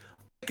like,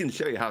 I can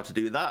show you how to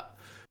do that.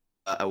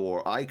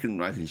 Or I can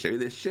show you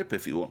this ship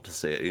if you want to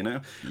see it, you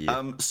know?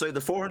 Yeah. So the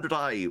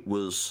 400i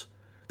was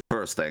the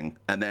first thing,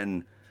 and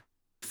then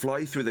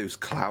fly through those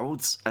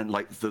clouds, and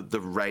like the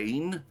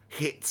rain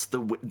hits the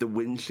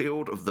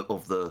windshield of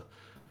the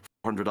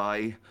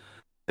 400i.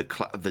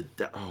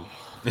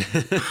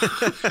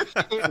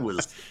 It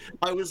was.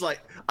 I was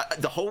like,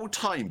 the whole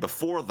time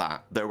before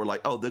that, they were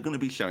like, oh, they're going to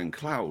be showing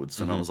clouds,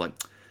 and I was like,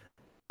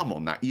 come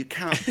on, that you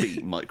can't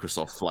beat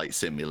Microsoft Flight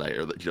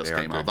Simulator that just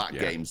came out. That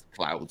game's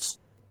clouds.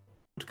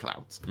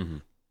 Mm-hmm.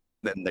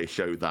 Then they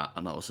showed that,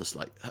 and I was just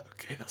like,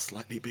 okay, that's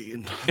slightly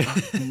beaten.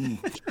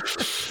 I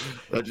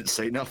didn't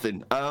say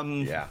nothing.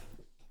 Yeah,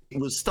 it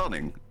was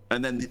stunning.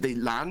 And then they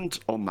land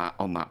on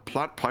that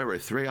planet, Pyro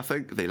 3, I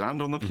think. They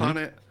land on the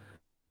planet.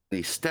 And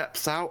he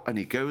steps out, and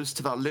he goes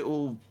to that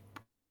little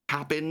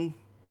cabin.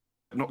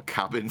 Not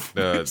cabin.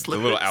 The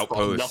little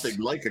outpost.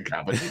 Nothing like a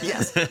cabin.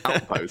 Yes,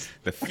 outpost.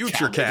 The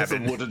future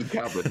cabin. It's a wooden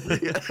cabin.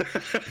 Yeah.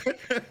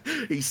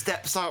 He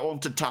steps out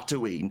onto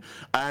Tatooine,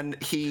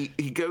 and he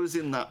goes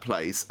in that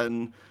place,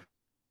 and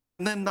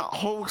then that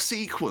whole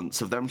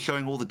sequence of them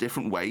showing all the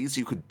different ways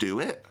you could do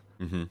it.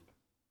 Mm-hmm.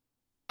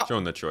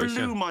 Showing the choice.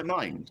 Blew my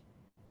mind.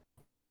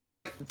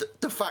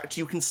 The fact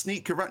you can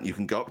sneak around, you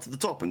can go up to the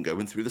top and go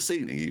in through the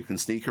ceiling. You can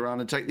sneak around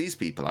and take these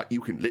people out.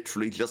 You can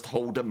literally just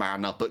hold a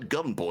man up at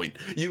gunpoint.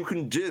 You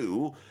can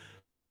do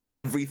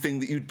everything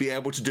that you'd be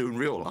able to do in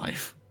real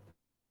life.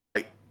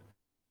 Like,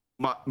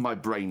 my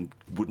brain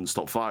wouldn't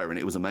stop firing.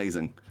 It was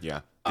amazing.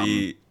 Yeah,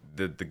 the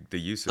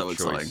use of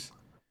choice.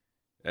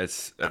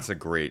 That's a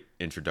great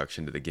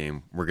introduction to the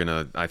game.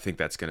 I think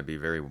that's gonna be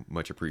very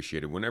much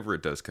appreciated whenever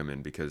it does come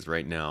in, because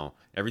right now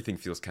everything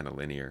feels kind of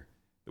linear.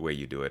 The way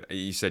you do it.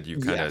 You said you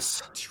kind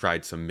of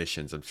tried some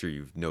missions. I'm sure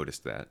you've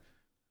noticed that.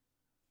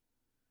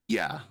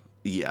 Yeah,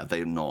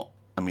 they're not.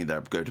 I mean,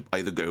 they're going to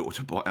either go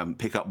to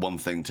pick up one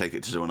thing, take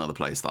it to another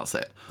place. That's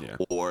it. Yeah.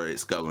 Or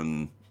it's go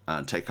and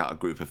take out a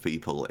group of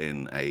people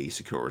in a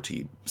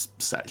security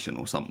section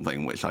or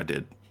something, which I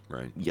did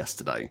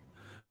yesterday,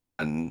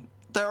 and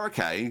they're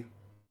okay.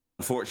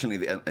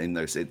 Unfortunately, in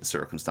those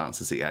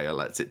circumstances, the AI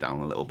lets it down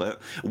a little bit.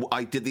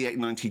 I did the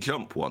 890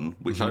 jump one,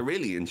 which I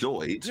really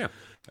enjoyed. Yeah.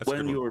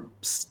 When you're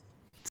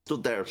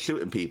stood there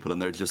shooting people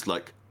and they're just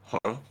like,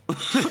 huh?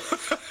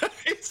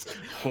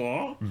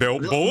 Huh?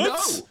 Belt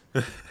bullets?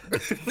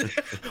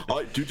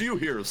 No. Did you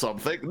hear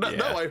something?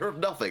 No, I heard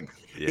nothing.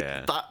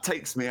 Yeah. That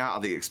takes me out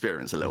of the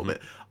experience a little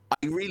bit.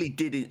 I really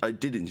did. I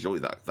did enjoy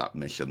that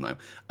mission though.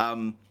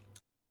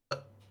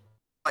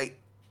 I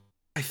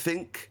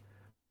think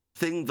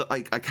thing that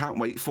I can't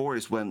wait for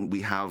is when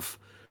we have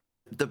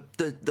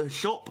the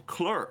shop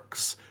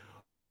clerks.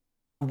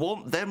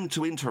 Want them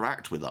to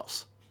interact with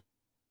us.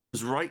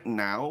 Because right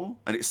now,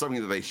 and it's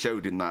something that they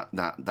showed in that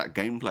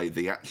gameplay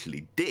they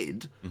actually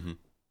did,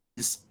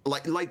 it's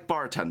like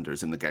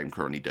bartenders in the game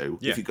currently do.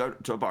 Yeah. If you go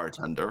to a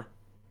bartender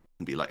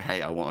and be like,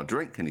 hey, I want a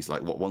drink, and he's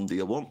like, what one do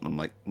you want? And I'm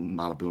like,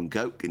 Malibu and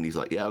Coke, and he's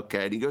like, yeah,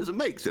 okay, and he goes and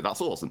makes it.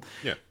 That's awesome.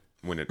 Yeah,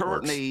 when it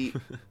currently,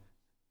 works.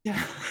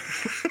 Yeah.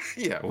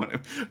 Yeah.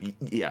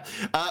 Yeah.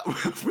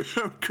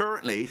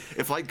 Currently,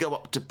 if I go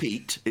up to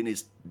Pete in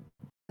his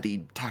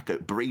the taco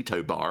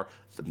burrito bar,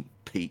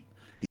 Pete,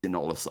 he's in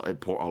Olisar,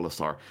 Port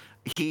Olisar,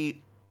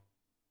 he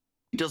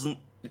doesn't,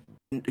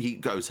 he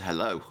goes,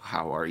 hello,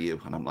 how are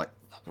you? And I'm like,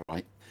 all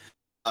right.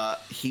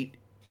 He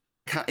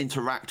can't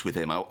interact with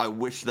him. I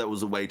wish there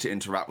was a way to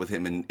interact with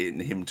him and in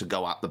him to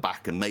go out the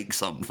back and make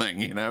something,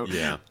 you know?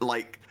 Yeah.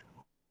 Like,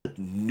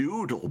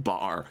 noodle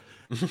bar.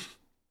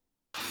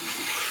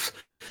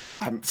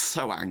 I'm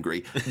so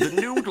angry. The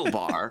noodle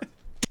bar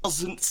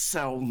doesn't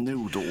sell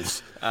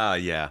noodles.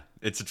 Yeah,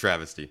 it's a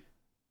travesty.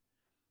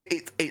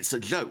 It's a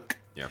joke.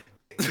 Yeah.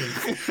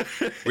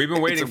 We've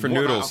been waiting for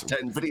noodles.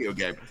 10 video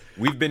game.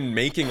 We've been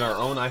making our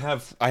own. I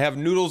have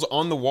noodles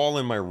on the wall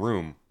in my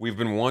room. We've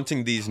been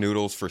wanting these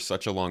noodles for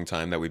such a long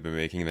time that we've been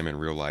making them in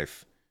real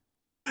life.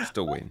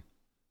 Still waiting.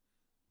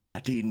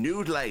 The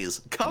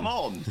noodles, come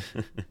on.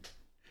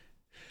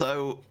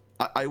 So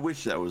I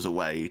wish there was a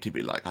way to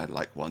be like, I'd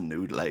like one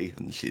noodle,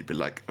 and she'd be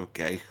like,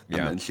 okay. And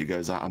then she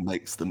goes out and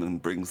makes them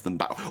and brings them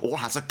back, or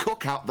has a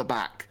cook out the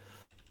back.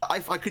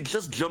 If I could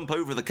just jump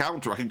over the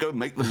counter, I could go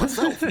make them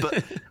myself.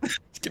 But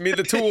give me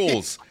the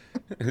tools.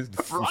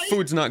 Right?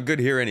 Food's not good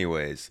here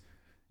anyways.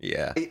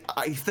 Yeah.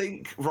 I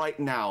think right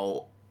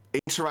now,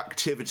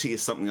 interactivity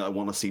is something I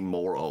want to see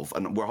more of.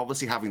 And we're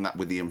obviously having that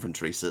with the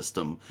inventory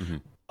system. Mm-hmm.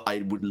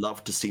 I would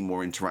love to see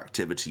more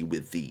interactivity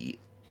with the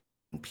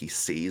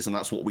NPCs. And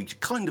that's what we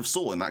kind of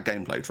saw in that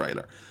gameplay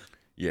trailer.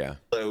 Yeah.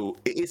 So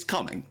it is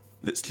coming.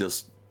 It's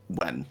just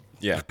when.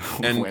 Yeah.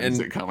 When is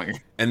it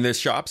coming? And the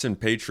shops and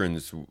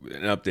patrons,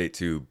 an update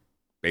to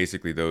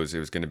basically those, it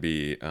was going to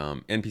be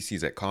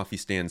NPCs at coffee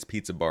stands,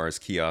 pizza bars,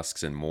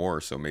 kiosks, and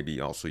more. So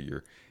maybe also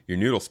your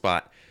noodle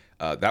spot.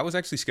 That was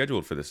actually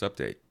scheduled for this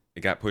update. It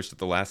got pushed at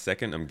the last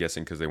second, I'm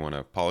guessing because they want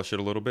to polish it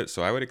a little bit.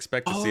 So I would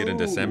expect to see it in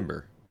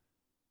December.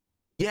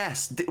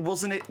 Yes,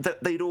 wasn't it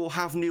that they'd all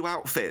have new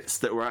outfits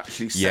that were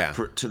actually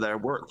separate to their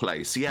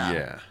workplace?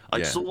 Yeah.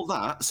 I saw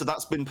that. So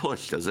that's been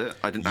pushed, has it?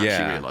 I didn't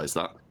actually realize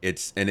that.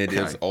 It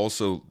is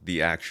also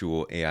the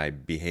actual AI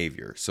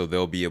behavior. So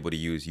they'll be able to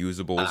use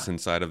usables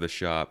inside of the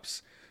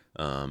shops,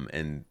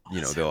 and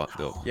they'll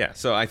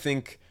So I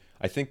think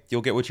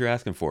you'll get what you're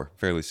asking for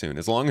fairly soon,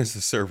 as long as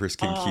the servers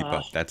can keep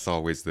up. That's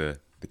always the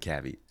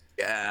caveat.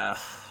 Yeah,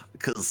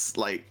 because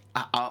like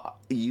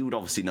you would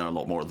obviously know a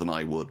lot more than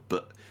I would,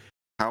 but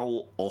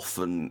how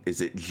often is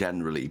it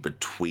generally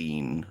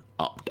between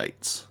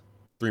updates?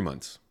 3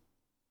 months.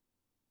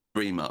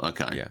 3 months,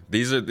 okay. Yeah,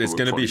 it's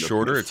going to be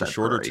shorter. It's a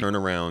shorter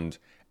turnaround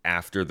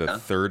after the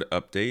third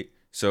update.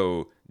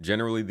 So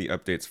generally the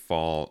updates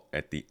fall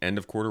at the end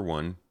of quarter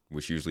one,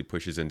 which usually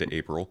pushes into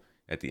April,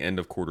 at the end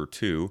of quarter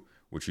two,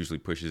 which usually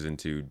pushes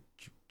into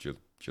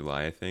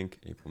July, I think.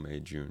 April,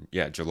 May, June.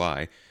 Yeah,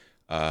 July.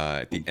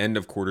 At the end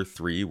of quarter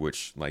three,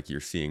 which like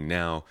you're seeing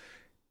now,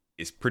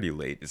 is pretty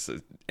late. It's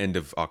the end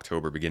of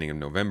October, beginning of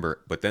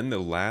November. But then the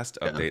last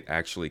update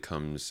actually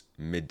comes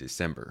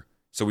mid-December.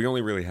 So we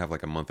only really have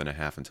like a month and a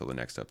half until the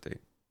next update.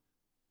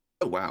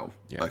 Oh, wow.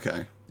 Yeah.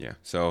 Okay. Yeah.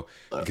 So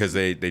because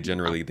they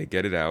generally, they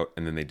get it out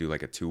and then they do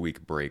like a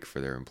 2-week break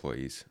for their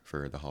employees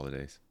for the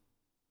holidays.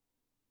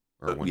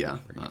 Or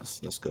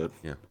that's good.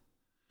 Yeah.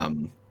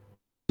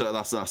 So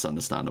that's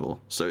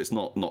understandable. So it's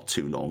not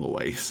too long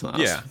away. So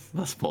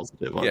that's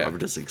positive. I'm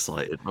just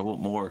excited. I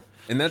want more.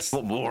 And that's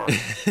more.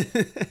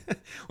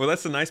 Well,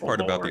 that's the nice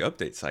part about the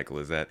update cycle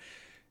is that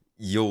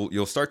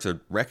you'll start to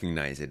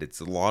recognize it. It's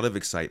a lot of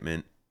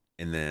excitement,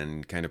 and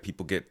then kind of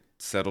people get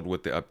settled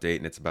with the update,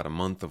 and it's about a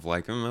month of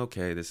like,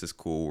 okay, this is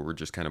cool. We're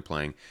just kind of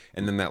playing,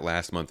 and then that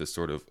last month is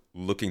sort of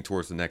looking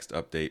towards the next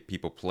update.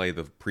 People play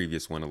the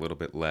previous one a little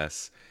bit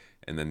less,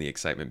 and then the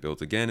excitement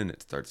builds again, and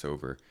it starts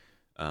over.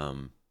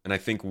 And I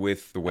think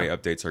with the way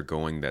updates are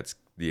going, that's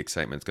the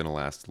excitement's going to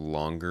last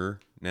longer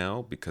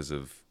now because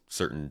of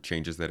certain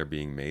changes that are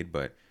being made.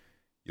 But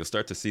you'll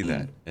start to see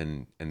that,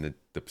 and the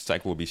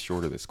cycle will be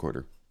shorter this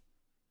quarter.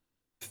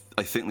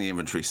 I think the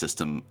inventory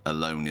system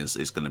alone is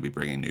going to be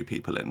bringing new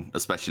people in,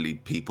 especially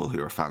people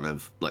who are a fan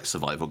of like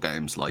survival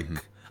games. Like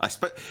I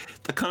expect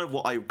the kind of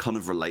what I kind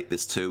of relate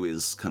this to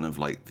is kind of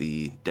like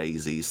the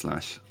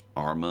DayZ /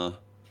 Arma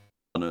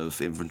kind of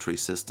inventory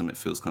system. It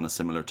feels kind of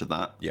similar to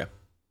that. Yeah.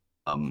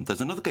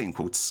 There's another game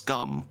called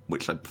Scum,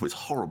 which was a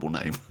horrible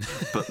name,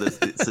 but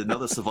it's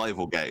another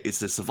survival game.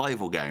 It's a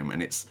survival game,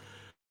 and it's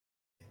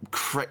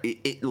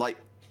it like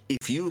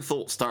if you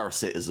thought Star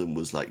Citizen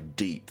was like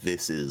deep,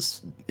 this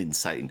is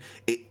insane.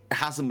 It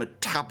has a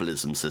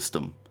metabolism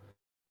system.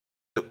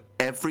 So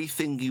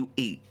everything you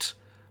eat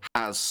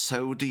has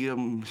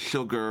sodium,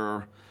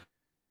 sugar,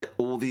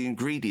 all the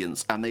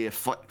ingredients, and they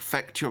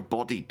affect your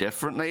body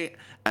differently.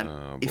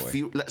 And if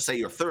you, let's say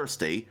you're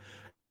thirsty,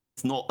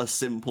 it's not a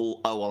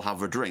simple, I'll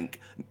have a drink.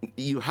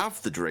 You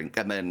have the drink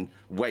and then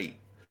wait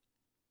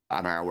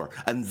an hour,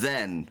 and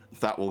then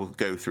that will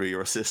go through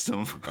your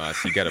system. So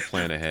you got to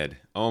plan ahead.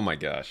 Oh my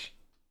gosh.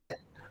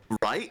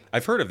 Right?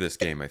 I've heard of this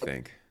game, I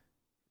think.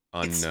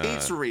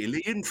 It's really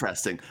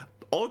interesting.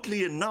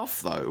 Oddly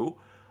enough, though,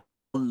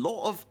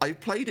 I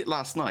played it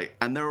last night,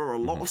 and there are a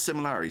lot of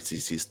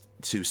similarities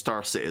to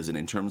Star Citizen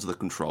in terms of the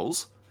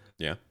controls.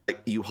 Yeah.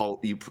 Like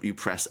you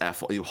press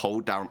F, you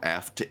hold down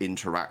F to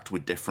interact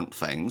with different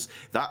things.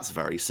 That's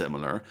very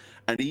similar.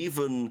 And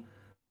even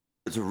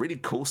it's a really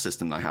cool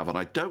system they have, and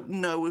I don't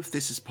know if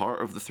this is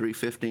part of the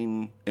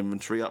 3.15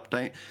 inventory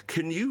update.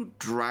 Can you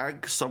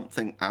drag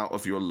something out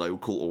of your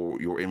local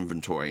or your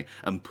inventory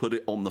and put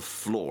it on the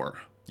floor?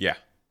 Yeah.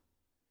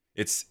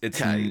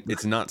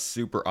 It's not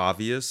super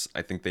obvious.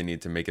 I think they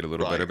need to make it a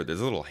little better, but there's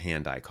a little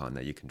hand icon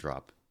that you can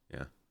drop.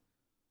 Yeah.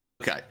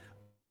 Okay.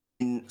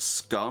 In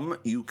Scum,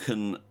 you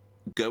can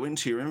go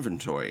into your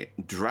inventory,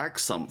 drag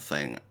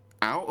something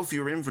out of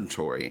your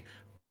inventory,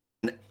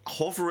 and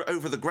hover it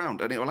over the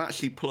ground, and it will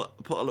actually put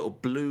a little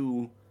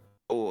blue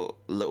or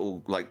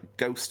little like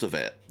ghost of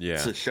it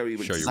to show you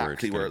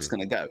exactly where it's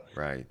going to go.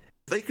 Right.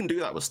 If they can do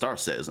that with Star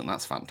Citizen,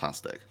 that's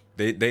fantastic.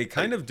 They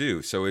kind of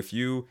do. So if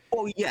you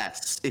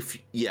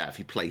if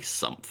you place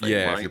something,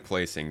 right? If you're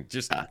placing,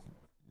 just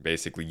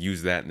basically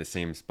use that in the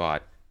same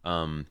spot.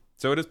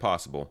 So it is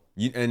possible.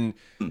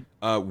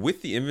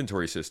 With the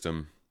inventory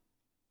system,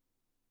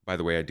 by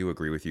the way, I do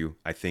agree with you.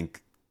 I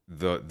think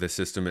the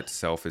system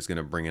itself is going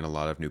to bring in a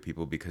lot of new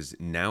people because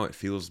now it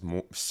feels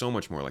so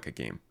much more like a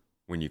game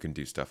when you can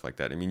do stuff like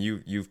that. I mean,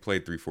 you've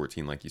played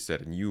 3.14 like you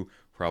said, and you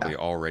probably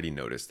already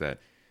noticed that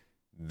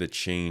the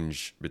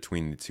change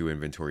between the two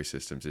inventory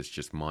systems is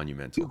just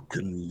monumental. You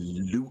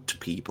can loot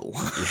people.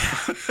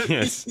 Yeah.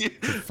 Yes.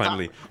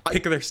 Finally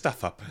pick their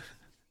stuff up.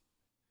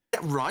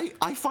 Right?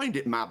 I find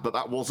it mad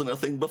that wasn't a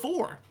thing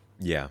before.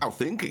 Yeah. Now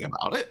thinking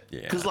about it.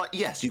 Yeah. Because,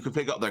 yes, you could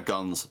pick up their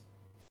guns.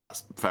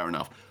 That's fair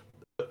enough.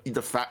 But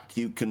the fact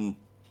you can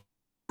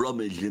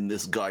rummage in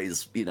this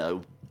guy's,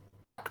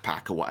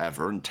 backpack or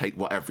whatever and take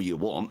whatever you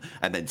want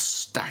and then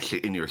stash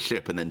it in your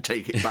ship and then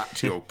take it back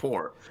to your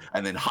port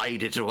and then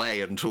hide it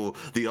away until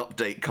the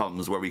update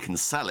comes where we can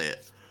sell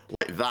it.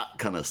 Like that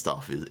kind of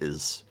stuff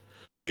is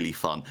really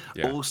fun.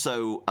 Yeah.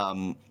 Also,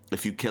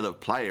 if you kill a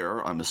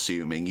player, I'm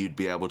assuming you'd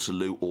be able to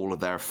loot all of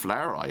their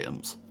flare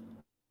items.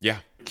 Yeah.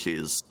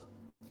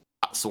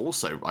 That's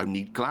also, I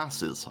need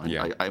glasses.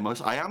 I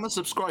am a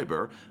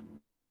subscriber.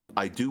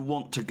 I do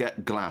want to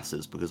get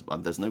glasses because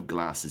there's no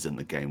glasses in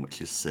the game,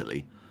 which is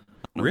silly.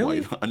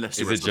 Really? Unless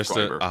you're a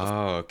subscriber.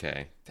 Oh,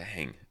 okay.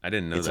 Dang. I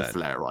didn't know that. It's a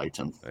flare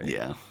item.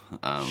 Yeah.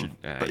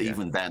 But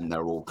even then,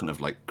 they're all kind of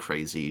like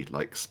crazy,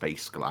 like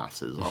space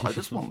glasses. I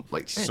just want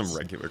like some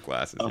regular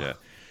glasses. Yeah.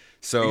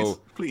 So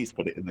please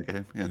put it in the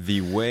game. Yeah.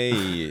 The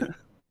way,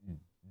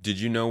 did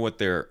you know what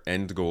their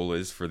end goal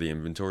is for the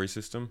inventory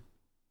system?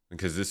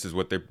 Because this is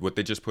what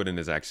they just put in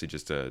is actually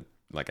just a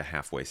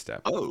halfway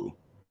step. Oh,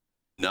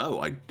 no,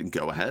 I didn't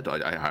go ahead.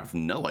 I have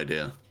no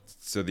idea.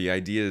 So the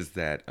idea is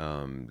that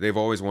they've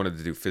always wanted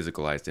to do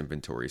physicalized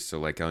inventory. So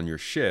like on your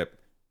ship,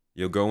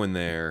 you'll go in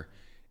there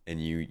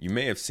and you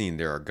may have seen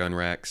there are gun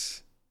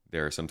racks.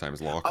 There are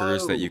sometimes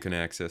lockers that you can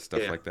access,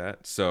 stuff like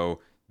that. So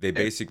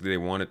they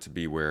want it to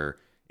be where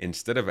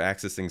instead of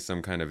accessing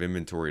some kind of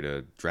inventory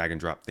to drag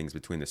and drop things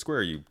between the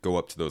square, you go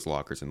up to those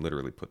lockers and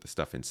literally put the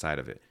stuff inside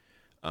of it.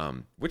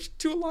 Which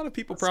to a lot of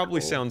people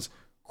probably sounds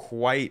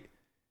quite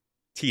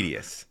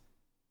tedious.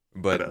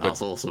 But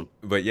that's awesome.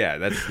 But yeah,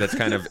 that's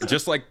kind of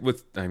just like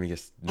with, I mean,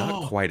 it's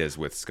not quite as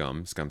with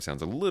Scum. Scum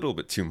sounds a little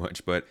bit too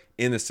much, but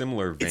in a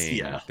similar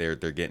vein, they're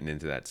getting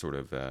into that sort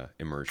of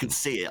immersion.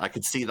 I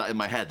could see that in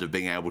my head of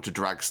being able to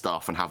drag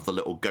stuff and have the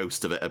little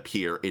ghost of it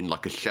appear in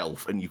like a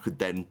shelf, and you could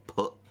then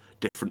put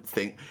different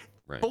things.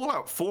 Right.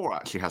 Fallout 4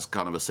 actually has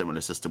kind of a similar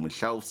system with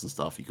shelves and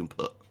stuff. You can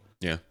put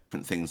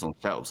different things on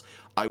shelves.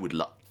 I would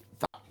love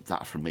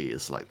that. For me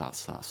is like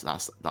that's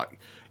like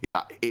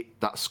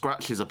that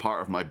scratches a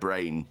part of my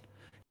brain.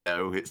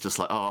 It's just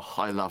like,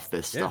 I love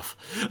this stuff.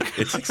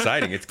 It's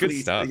exciting. It's good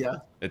stuff. Yeah.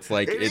 It's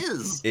like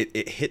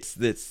it hits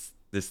this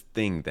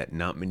thing that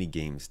not many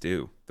games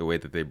do. The way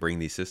that they bring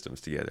these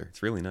systems together,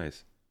 it's really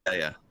nice.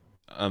 Yeah.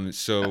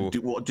 So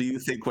what do you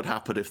think would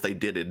happen if they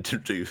did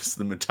introduce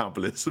the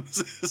metabolism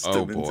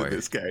system into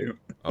this game?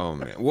 Oh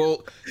man.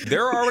 Well,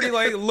 they're already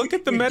like, look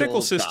at the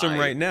medical system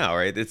right now,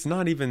 right? It's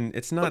not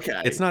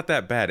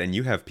that bad. And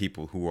you have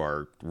people who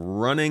are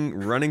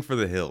running for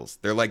the hills.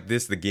 They're like,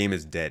 the game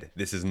is dead.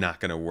 This is not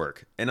gonna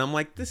work. And I'm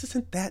like, this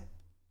isn't that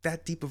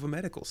deep of a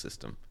medical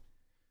system.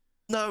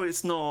 No,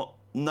 it's not.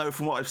 No,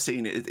 from what I've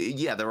seen,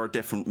 there are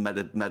different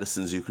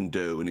medicines you can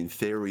do, and in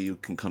theory, you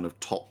can kind of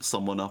top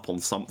someone up on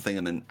something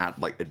and then add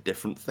like a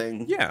different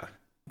thing. Yeah,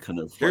 kind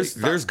of. There's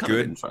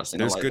good. Interesting.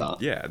 There's like good.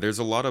 That. Yeah, there's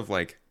a lot of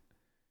like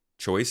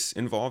choice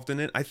involved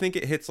in it. I think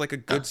it hits like a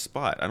good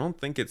spot. I don't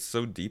think it's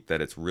so deep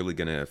that it's really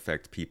going to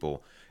affect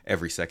people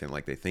every second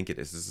like they think it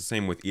is. It's the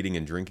same with eating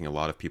and drinking. A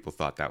lot of people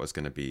thought that was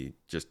going to be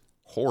just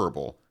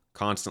horrible.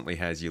 Constantly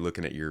has you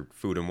looking at your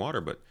food and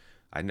water, but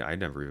I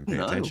never even pay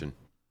attention.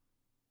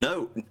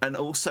 No, and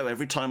also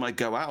every time I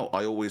go out,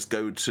 I always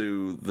go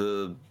to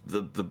the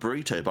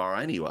burrito bar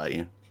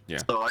anyway. Yeah.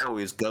 So I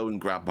always go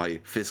and grab my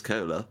Fizz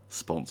Cola,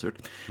 sponsored.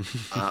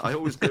 I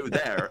always go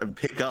there and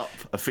pick up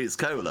a Fizz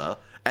Cola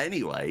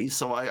anyway,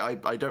 so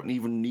I don't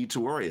even need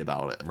to worry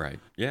about it. Right.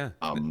 Yeah.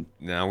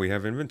 Now we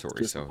have inventory,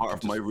 Just so part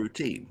of my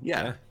routine.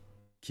 Yeah.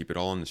 Keep it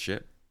all on the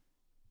ship.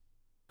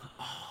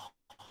 Oh,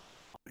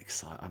 I'm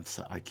excited.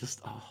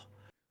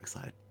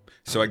 Excited.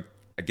 So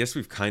I guess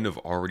we've kind of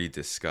already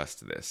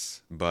discussed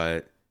this,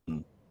 but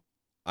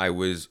I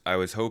was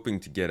hoping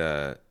to get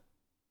a.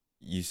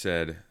 You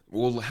said,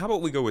 well, how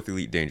about we go with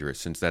Elite Dangerous,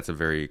 since that's a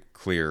very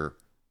clear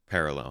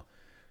parallel.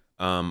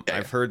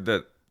 I've heard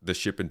that the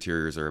ship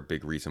interiors are a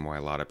big reason why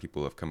a lot of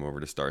people have come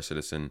over to Star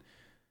Citizen.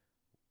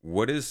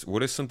 What is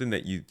something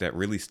that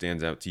really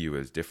stands out to you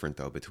as different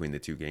though between the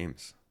two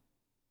games?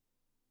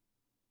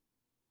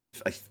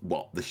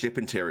 Well, the ship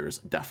interiors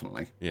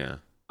definitely. Yeah.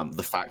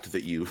 The fact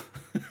that you,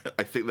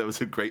 I think there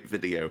was a great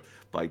video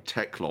by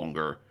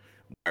Techlonger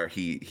where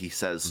he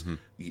says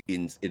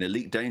in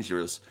Elite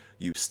Dangerous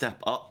you step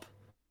up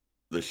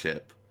the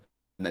ship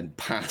and then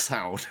pass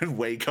out and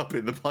wake up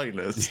in the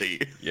pilot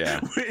seat. Yeah.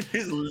 Which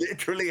is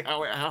literally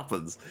how it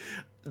happens.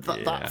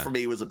 That for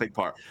me was a big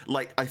part.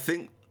 Like, I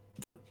think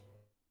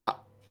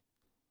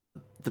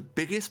the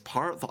biggest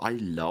part that I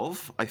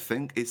love, I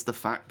think, is the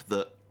fact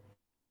that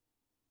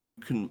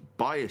you can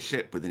buy a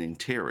ship with an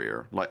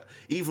interior, like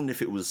even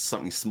if it was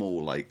something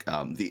small like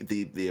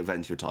the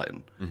Avenger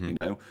Titan, you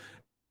know,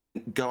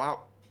 go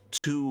out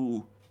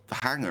to the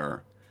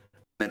hangar,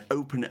 then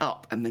open it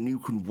up, and then you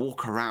can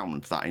walk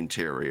around that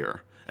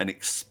interior and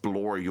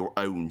explore your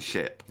own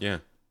ship. Yeah.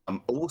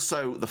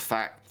 Also, the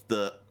fact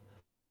that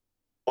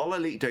while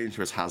Elite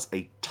Dangerous has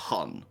a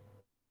ton,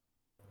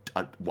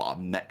 a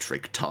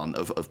metric ton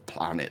of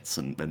planets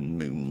and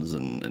moons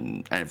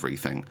and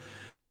everything,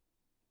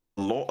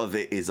 a lot of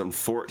it is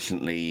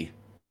unfortunately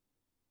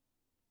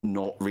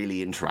not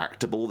really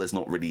interactable. There's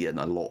not really a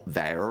lot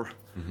there.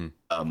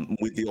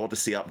 With the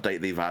Odyssey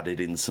update, they've added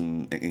in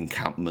some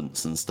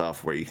encampments and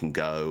stuff where you can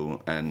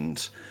go,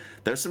 and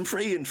there's some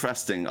pretty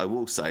interesting, I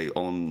will say,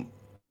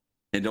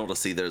 in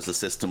Odyssey there's a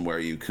system where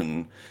you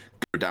can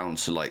go down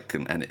to like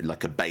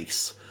a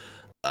base,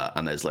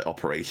 and there's like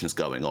operations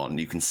going on.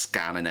 You can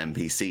scan an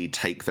NPC,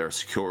 take their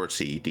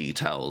security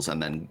details,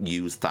 and then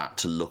use that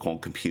to look on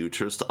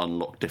computers to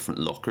unlock different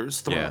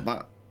lockers. Like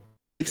that.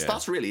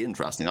 That's really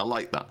interesting. I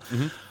like that.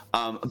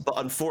 But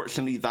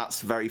unfortunately,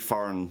 that's very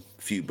far and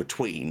few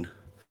between.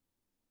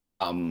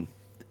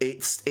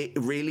 It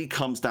really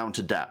comes down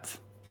to depth.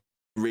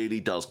 It really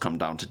does come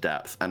down to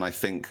depth, and I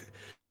think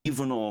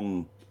even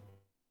in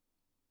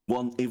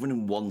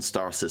one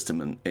star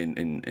system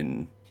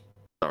in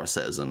Star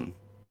Citizen,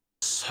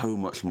 so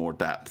much more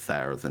depth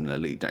there than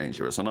Elite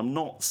Dangerous. And I'm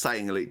not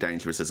saying Elite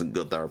Dangerous isn't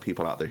good. There are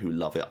people out there who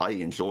love it. I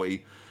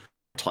enjoyed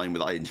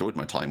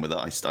my time with it.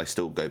 I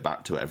still go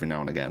back to it every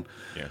now and again.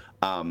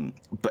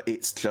 But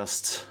it's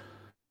just,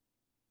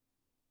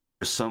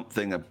 there's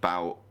something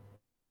about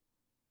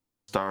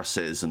Star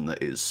Citizen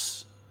that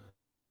is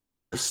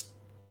just,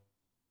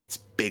 it's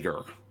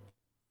bigger.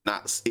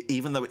 That's,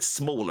 even though it's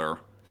smaller,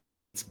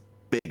 it's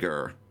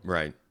bigger,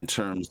 right, in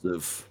terms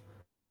of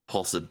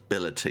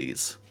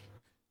possibilities.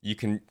 You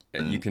can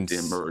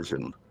the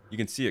immersion. You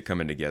can see it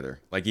coming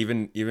together. Like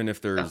even if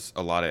there's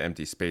a lot of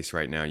empty space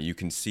right now, you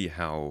can see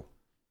how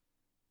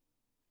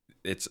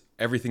it's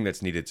everything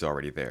that's needed is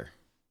already there.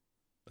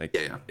 Like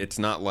it's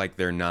not like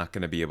they're not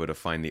going to be able to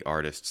find the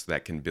artists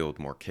that can build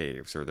more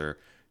caves, or they're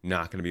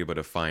not going to be able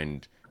to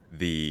find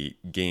the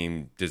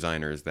game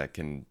designers that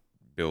can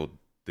build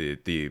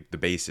the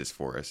bases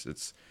for us.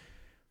 It's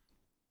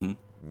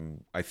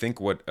I think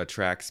what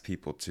attracts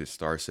people to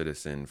Star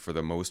Citizen for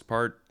the most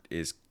part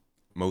is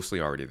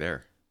mostly already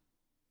there.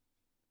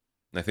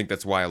 And I think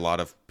that's why a lot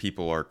of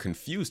people are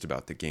confused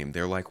about the game.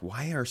 They're like,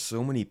 why are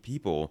so many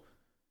people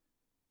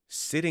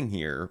sitting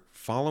here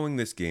following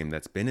this game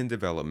that's been in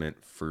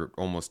development for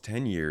almost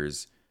 10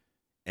 years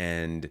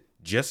and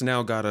just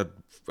now got a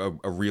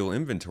real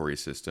inventory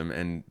system,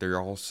 and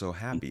they're all so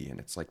happy? And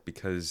it's like,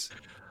 because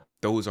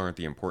those aren't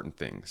the important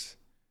things.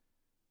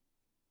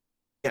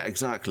 Yeah,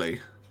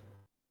 exactly.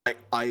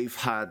 I've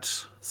had,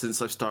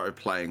 since I've started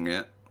playing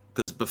it,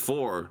 because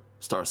before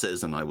Star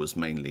Citizen I was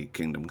mainly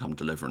Kingdom Come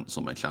Deliverance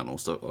on my channel,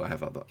 so I have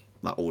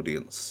that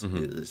audience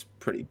is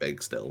pretty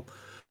big still.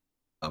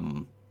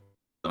 And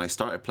I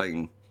started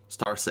playing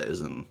Star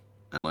Citizen,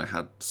 and I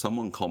had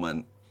someone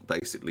comment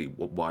basically,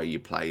 why are you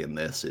playing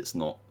this? It's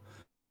not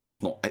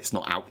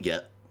out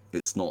yet.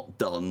 It's not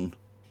done.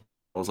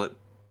 I was like,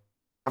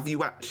 have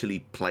you actually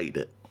played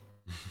it?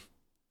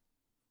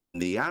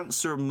 The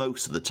answer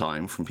most of the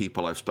time from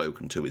people I've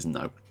spoken to is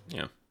no.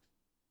 Yeah.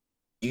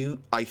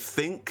 I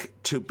think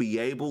to be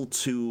able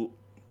to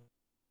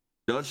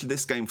judge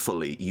this game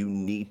fully, you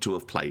need to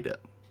have played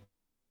it.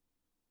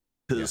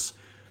 Because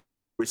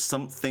there's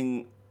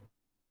something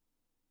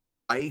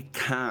I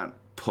can't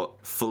put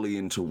fully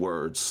into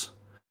words.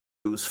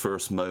 Those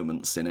first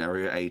moments in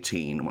Area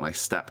 18 when I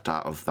stepped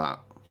out of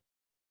that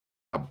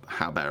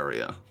hab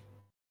area,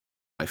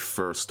 I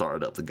first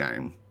started up the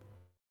game.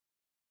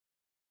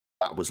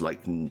 That was like,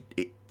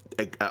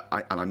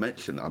 I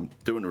mentioned I'm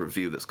doing a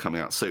review that's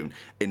coming out soon,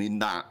 and in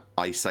that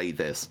I say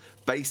this: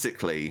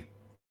 basically,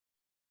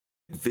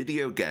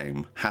 video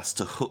game has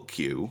to hook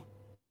you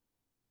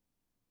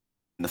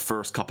in the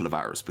first couple of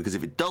hours, because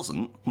if it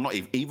doesn't, not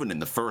even in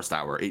the first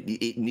hour,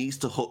 it needs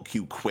to hook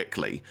you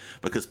quickly,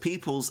 because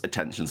people's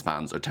attention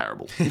spans are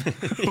terrible.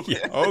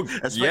 Yeah. Oh,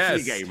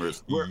 especially yes.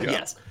 gamers.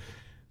 Yes,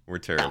 we're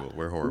terrible.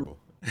 We're horrible.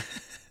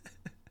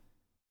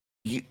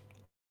 you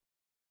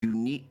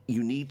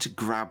need to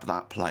grab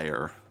that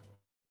player.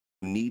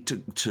 You need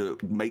to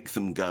make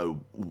them go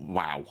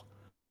wow.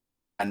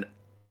 And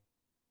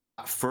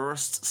that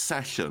first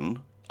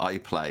session I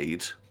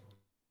played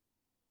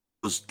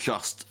was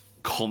just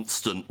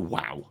constant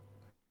wow.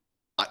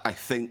 I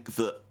think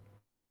that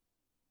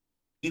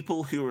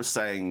people who are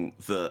saying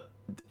that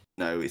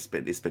no, it's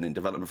been in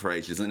development for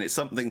ages, and it's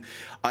something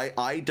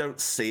I don't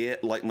see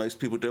it like most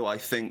people do. I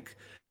think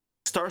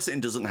Star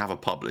Citizen doesn't have a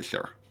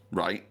publisher,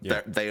 right?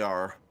 Yeah. They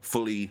are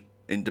fully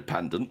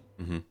independent.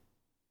 Mm-hmm.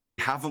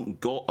 Haven't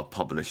got a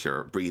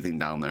publisher breathing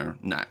down their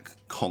neck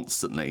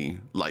constantly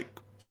like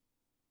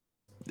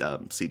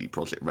CD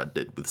Projekt Red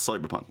did with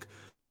Cyberpunk.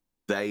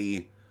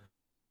 They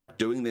are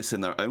doing this in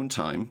their own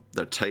time.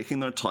 They're taking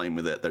their time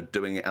with it. They're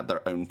doing it at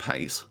their own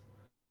pace.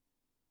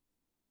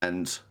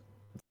 And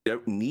they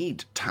don't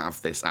need to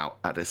have this out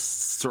at a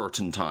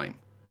certain time.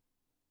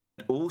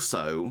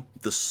 Also,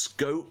 the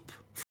scope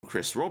from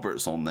Chris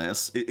Roberts on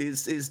this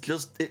is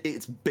just,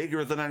 it's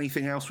bigger than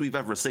anything else we've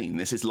ever seen.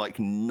 This is like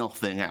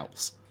nothing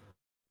else.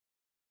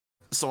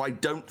 So I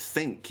don't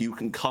think you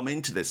can come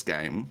into this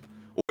game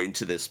or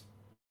into this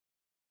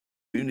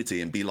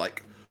community and be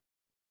like,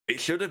 it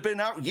should have been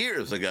out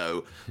years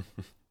ago,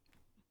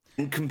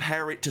 and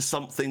compare it to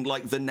something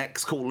like the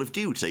next Call of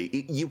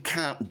Duty. You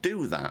can't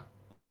do that.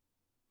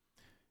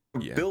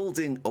 Yeah.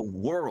 Building a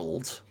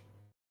world,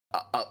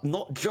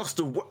 not just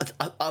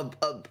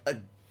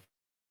a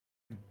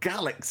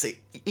galaxy.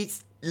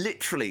 It's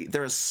literally,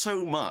 there is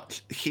so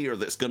much here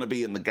that's going to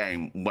be in the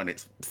game when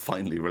it's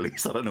finally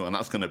released. I don't know when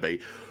that's going to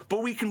be,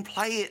 but we can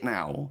play it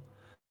now.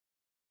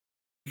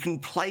 You can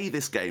play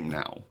this game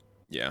now.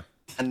 Yeah.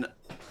 And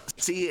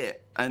see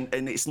it, and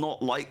it's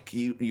not like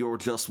you're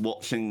just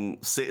watching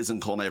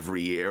CitizenCon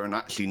every year and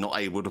actually not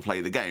able to play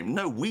the game.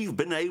 No, we've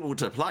been able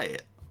to play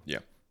it.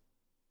 Yeah.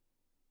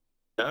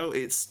 No,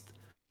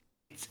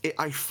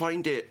 I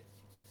find it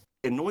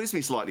annoys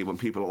me slightly when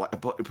people are like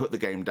put the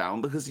game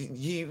down, because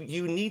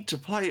you need to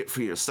play it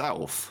for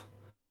yourself.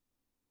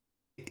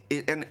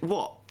 And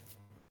what?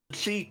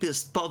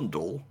 Cheapest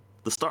bundle,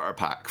 the starter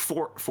pack,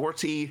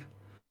 $45,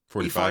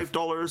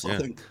 Yeah. I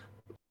think.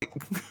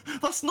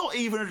 That's not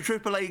even a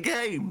AAA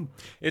game.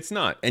 It's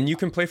not, and you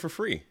can play for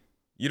free.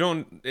 You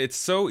don't. It's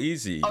so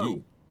easy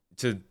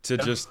to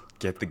just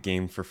get the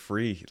game for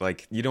free.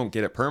 Like, you don't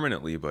get it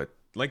permanently, but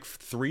like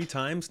 3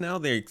 times now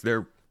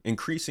they're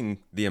increasing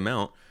the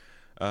amount.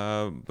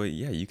 But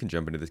yeah, you can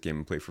jump into this game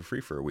and play for free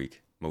for a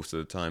week most of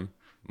the time.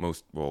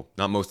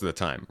 Not most of the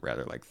time,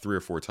 rather, like 3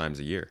 or 4 times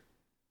a year.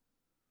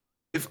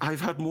 If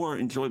I've had more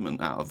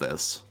enjoyment out of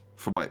this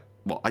for my.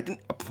 Well, I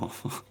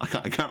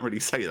can't really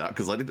say that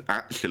because I didn't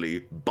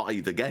actually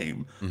buy the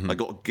game. Mm-hmm. I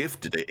got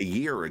gifted it a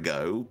year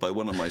ago by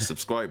one of my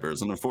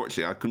subscribers, and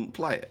unfortunately, I couldn't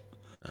play it.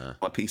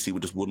 My PC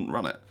just wouldn't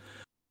run it.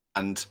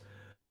 And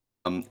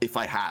if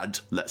I had,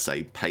 let's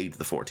say, paid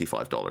the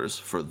 $45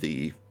 for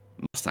the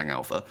Mustang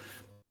Alpha,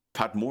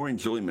 I've had more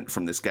enjoyment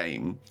from this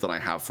game than I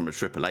have from a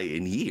AAA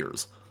in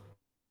years.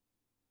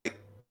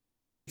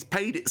 It's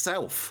paid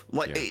itself.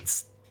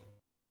 It's.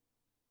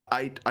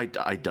 I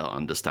don't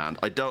understand.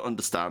 I don't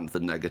understand the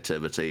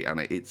negativity, and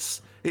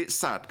it's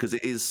sad because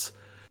it is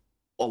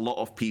a lot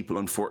of people,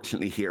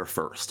 unfortunately, here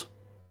first.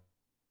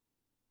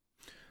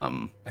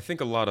 I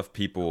think a lot of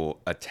people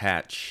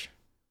attach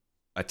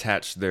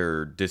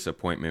their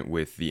disappointment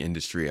with the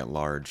industry at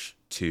large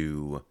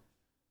to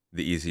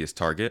the easiest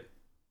target,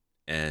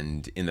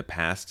 and in the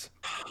past,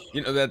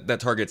 that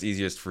target's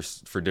easiest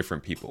for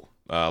different people.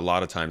 A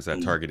lot of times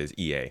that target is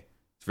EA.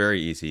 It's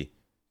very easy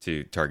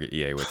to target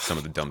EA with some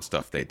of the dumb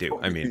stuff they do.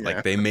 I mean,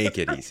 like, they make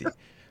it easy.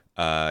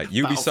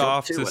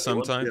 Ubisoft is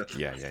sometimes,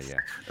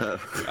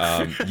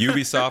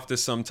 Ubisoft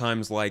is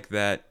sometimes like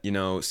that.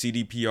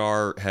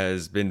 CDPR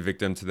has been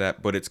victim to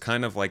that, but it's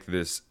kind of like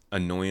this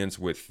annoyance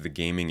with the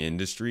gaming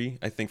industry,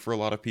 I think, for a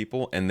lot of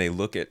people. And they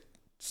look at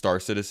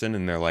Star Citizen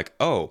and they're like,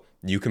 oh,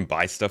 you can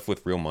buy stuff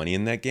with real money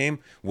in that game?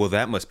 Well,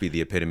 that must be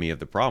the epitome of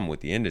the problem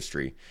with the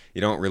industry.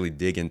 You don't really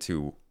dig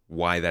into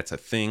why that's a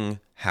thing,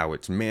 how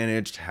it's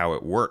managed, how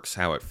it works,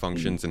 how it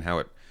functions, and how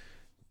it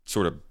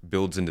sort of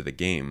builds into the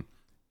game.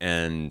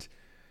 And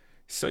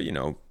so,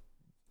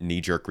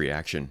 knee-jerk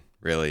reaction,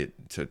 really,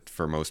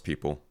 for most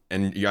people.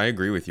 And I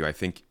agree with you. I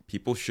think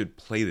people should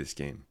play this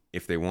game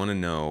if they want to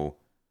know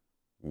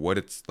what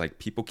it's like.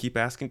 People keep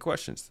asking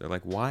questions. They're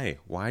like, why?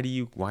 Why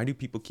do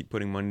people keep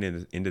putting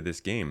money into this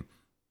game?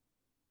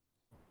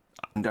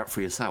 Find out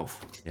for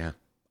yourself. Yeah.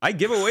 I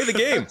give away the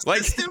game.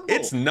 Like, simple.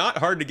 it's not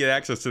hard to get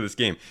access to this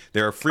game.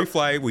 There are free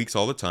fly weeks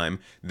all the time.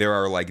 There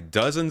are like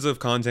dozens of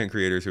content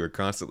creators who are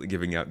constantly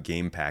giving out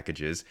game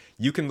packages.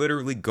 You can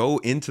literally go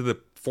into the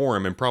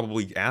forum and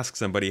probably ask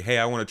somebody, hey,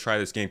 I want to try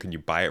this game. Can you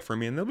buy it for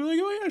me? And they'll be like,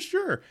 oh yeah,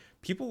 sure.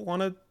 People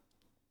want to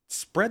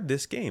spread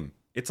this game.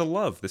 It's a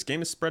love. This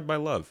game is spread by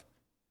love.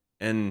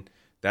 And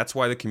that's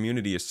why the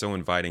community is so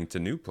inviting to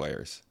new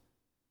players.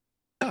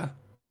 Yeah.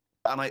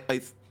 And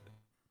I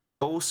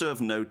also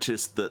have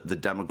noticed that the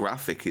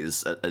demographic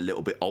is a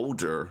little bit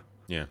older.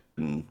 Yeah.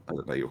 Than, I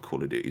don't know, your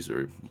Call of Duties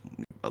or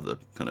other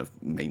kind of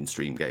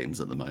mainstream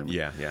games at the moment.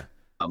 Yeah, yeah.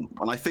 And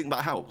I think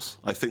that helps.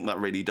 I think that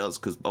really does,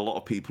 because a lot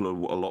of people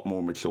are a lot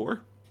more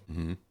mature.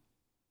 Mm-hmm.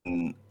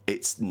 And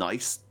it's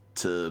nice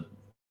to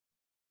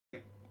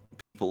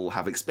people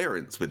have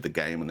experience with the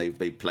game, and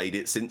they've played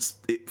it since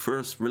it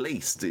first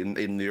released in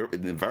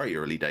the very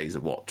early days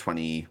of what,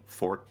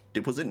 2014.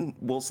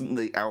 Wasn't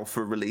the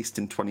alpha released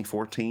in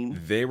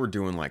 2014? They were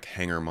doing like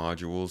hanger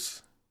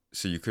modules,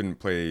 so you couldn't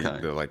play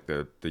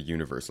the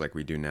universe like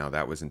we do now.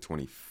 That was in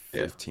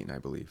 2015, I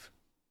believe.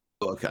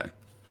 Okay.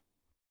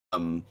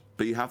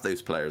 But you have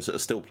those players that are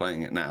still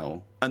playing it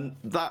now, and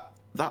that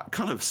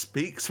kind of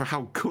speaks for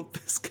how good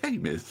this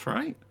game is,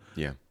 right?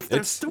 Yeah.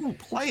 They're still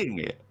playing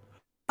it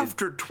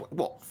after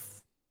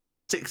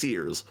 6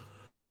 years.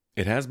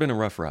 It has been a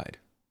rough ride.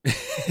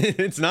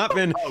 It's not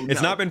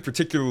been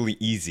particularly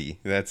easy.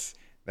 That's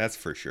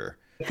for sure.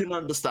 I can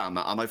understand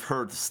that, and I've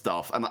heard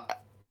stuff, and I'm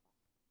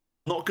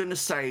not going to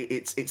say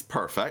it's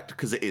perfect,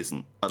 because it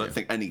isn't. I don't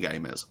think any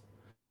game is.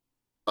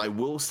 I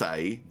will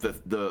say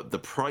that the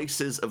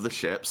prices of the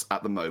ships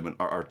at the moment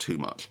are too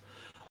much.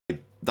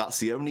 That's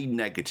the only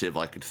negative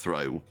I could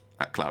throw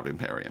at Cloud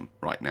Imperium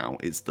right now,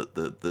 is that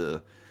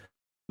the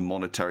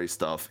monetary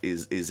stuff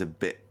is a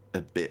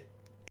bit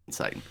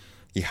insane.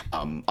 Yeah.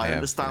 I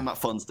understand that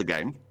funds the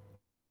game.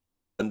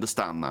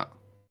 Understand that.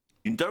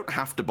 You don't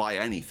have to buy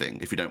anything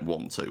if you don't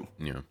want to.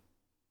 Yeah.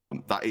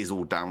 That is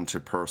all down to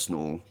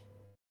personal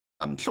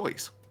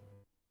choice.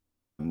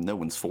 No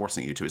one's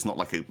forcing you to. It's not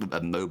like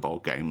a mobile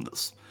game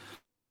that's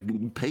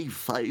pay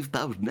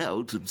 £5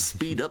 now to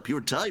speed up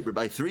your timer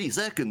by 3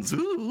 seconds.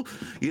 Ooh.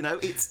 You know,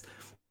 it's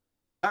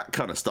that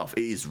kind of stuff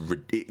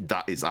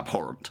that is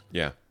abhorrent.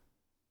 Yeah.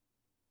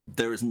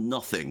 There is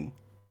nothing.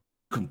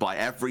 You can buy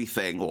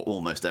everything or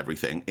almost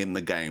everything in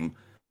the game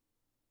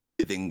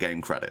with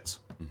in-game credits,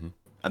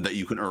 and that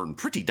you can earn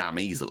pretty damn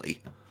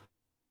easily.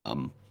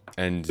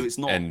 And so it's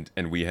not,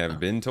 and we have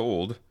been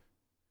told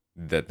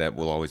that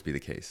will always be the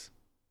case,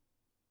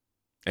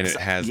 and it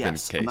has been the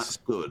case. And that's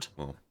good.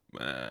 Well,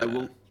 I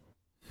will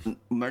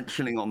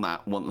mentioning on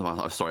that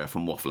one. Sorry if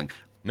I'm waffling.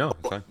 No,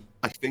 it's fine.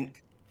 I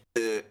think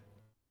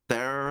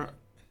their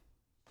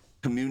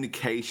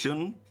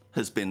communication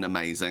has been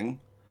amazing.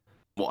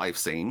 What I've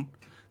seen,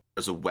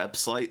 there's a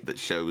website that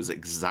shows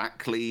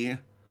exactly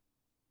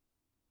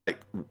like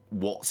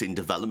what's in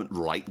development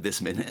right this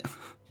minute.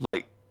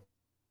 Like,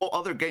 what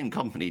other game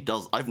company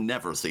does? I've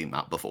never seen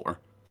that before.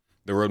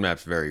 The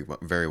roadmap's very,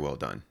 very well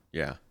done.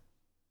 Yeah.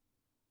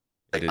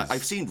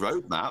 I've seen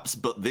roadmaps,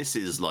 but this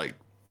is like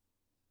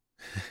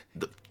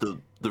the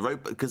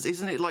road, because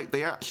isn't it like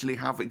they actually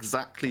have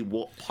exactly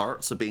what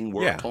parts are being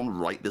worked on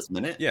right this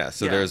minute? Yeah.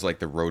 So there's like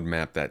the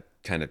roadmap that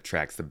kind of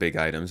tracks the big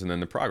items, and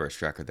then the progress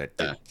tracker that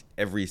did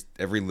every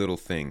little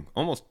thing,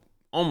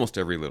 almost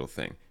every little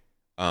thing.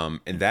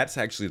 And that's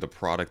actually the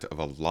product of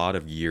a lot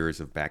of years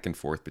of back and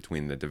forth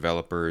between the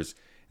developers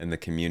and the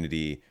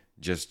community,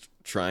 just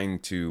trying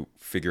to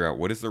figure out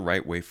what is the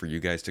right way for you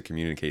guys to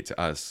communicate to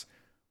us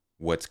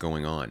what's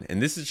going on.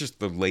 And this is just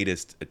the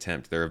latest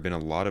attempt. There have been a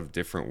lot of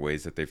different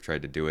ways that they've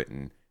tried to do it,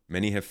 and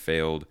many have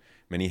failed.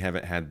 Many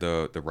haven't had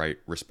the right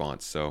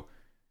response. So,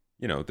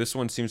 you know, this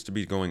one seems to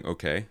be going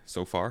okay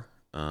so far.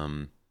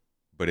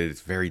 But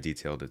it's very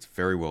detailed. It's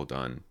very well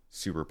done.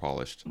 Super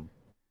polished.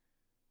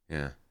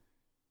 Yeah.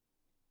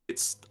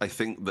 I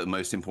think the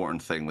most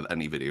important thing with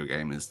any video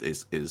game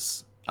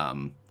is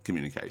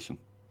communication.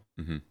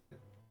 Mm-hmm.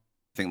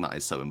 I think that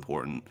is so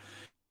important.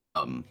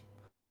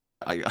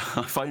 I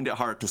find it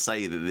hard to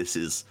say that this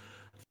is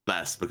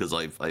best, because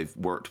I've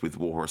worked with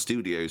Warhorse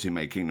Studios, who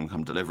made Kingdom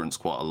Come Deliverance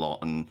quite a lot,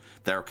 and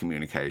their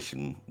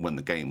communication when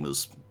the game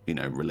was, you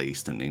know,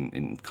 released and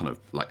in kind of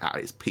like at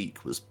its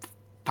peak was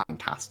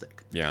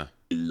fantastic. Yeah.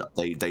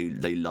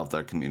 They love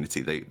their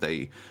community.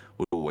 They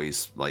would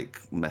always like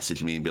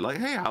message me and be like,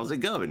 "Hey, how's it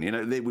going?" You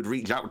know, they would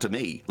reach out to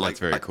me. Like, that's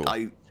very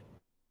cool.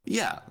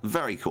 Yeah,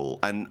 very cool.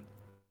 And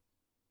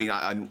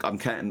I'm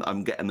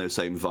getting those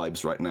same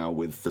vibes right now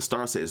with the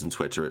Star Citizen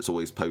Twitter. It's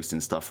always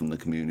posting stuff from the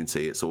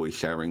community. It's always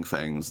sharing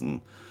things,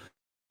 and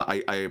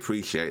I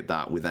appreciate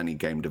that with any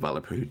game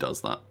developer who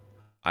does that.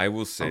 I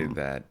will say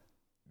that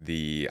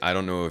I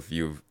don't know if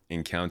you've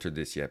encountered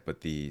this yet, but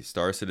the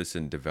Star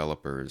Citizen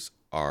developers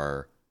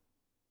are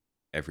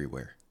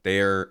everywhere. They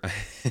are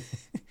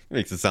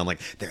makes it sound like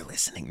they're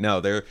listening.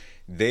 No,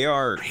 they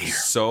are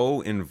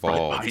so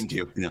involved. Right behind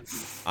you. Yeah.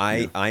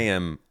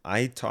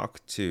 I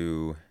talk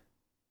to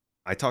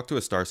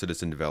a Star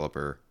Citizen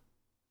developer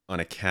on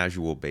a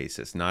casual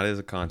basis, not as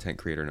a content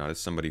creator, not as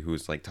somebody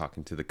who's like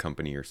talking to the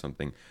company or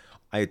something.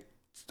 I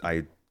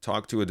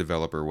talk to a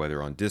developer,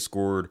 whether on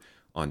Discord,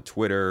 on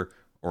Twitter,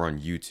 or on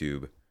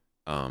YouTube,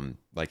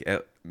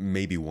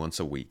 maybe once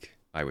a week,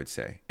 I would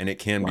say. And it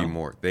can be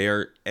more. They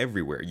are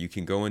everywhere. You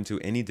can go into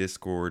any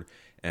Discord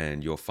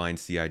and you'll find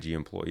CIG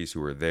employees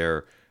who are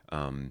there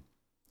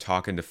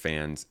talking to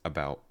fans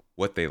about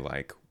what they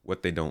like,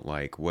 what they don't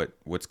like,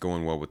 what's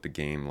going well with the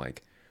game,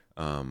 like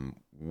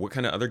what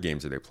kind of other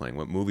games are they playing,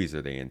 what movies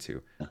are they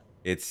into.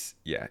 It's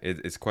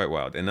quite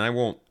wild. And I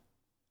won't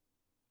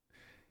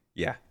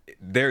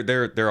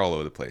they're all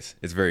over the place.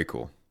 It's very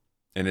cool.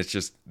 And it's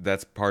just,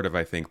 that's part of,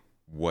 I think,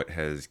 what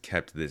has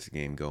kept this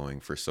game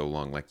going for so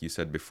long. Like you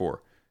said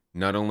before,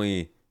 not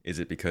only is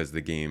it because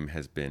the game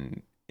has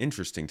been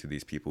interesting to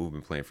these people who've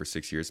been playing for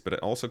 6 years, but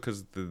also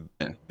because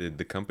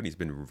the company's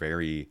been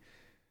very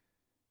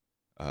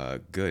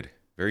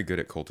very good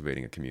at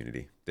cultivating a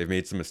community. They've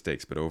made some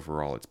mistakes, but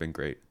overall it's been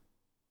great.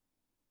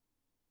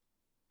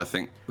 I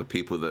think the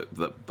people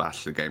that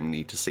bash the game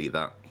need to see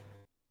that.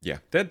 Yeah,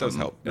 that does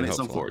help. And it's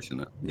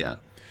unfortunate. Yeah.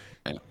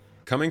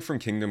 Coming from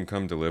Kingdom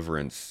Come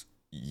Deliverance,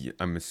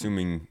 I'm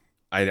assuming,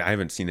 I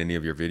haven't seen any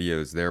of your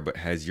videos there, but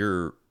has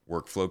your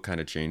workflow kind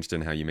of changed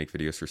in how you make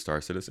videos for Star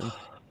Citizen?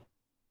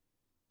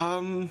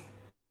 I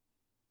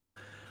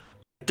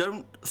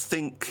don't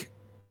think,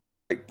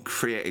 like,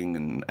 creating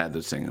and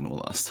editing and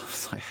all that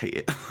stuff, I hate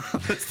it.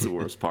 That's the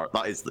worst part.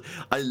 I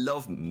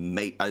love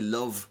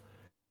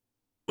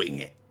doing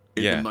it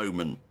in the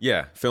moment.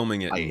 Yeah,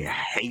 filming it. I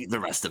hate the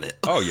rest of it.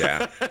 Oh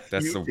yeah,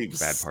 that's the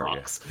bad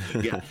part.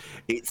 Yeah,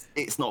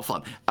 it's not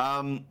fun.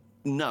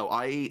 No,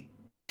 I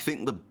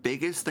think the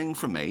biggest thing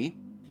for me,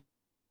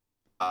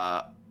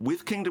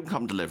 with Kingdom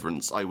Come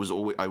Deliverance, I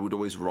would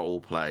always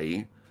role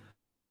play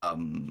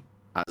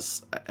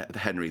as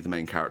Henry, the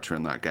main character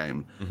in that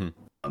game.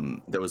 Mm-hmm.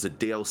 There was a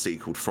DLC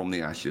called From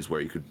the Ashes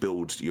where you could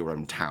build your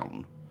own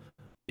town.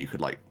 You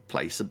could like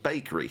place a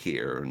bakery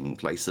here and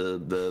place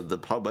the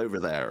pub over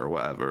there or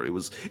whatever. It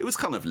was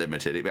kind of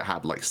limited. It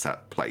had like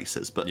set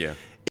places, but yeah,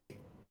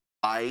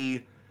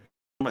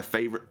 my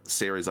favorite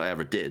series I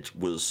ever did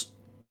was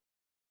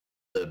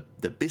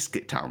the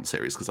Biscuit Town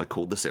series, because I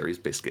called the series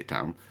Biscuit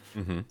Town.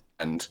 Mm-hmm.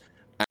 And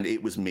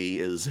it was me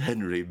as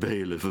Henry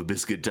Bailiff of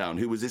Biscuit Town,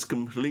 who was this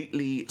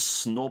completely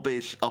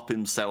snobbish, up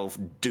himself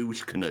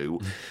douche canoe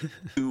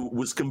who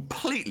was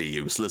completely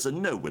useless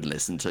and no one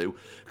listened to,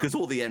 because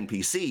all the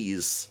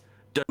NPCs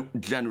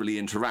don't generally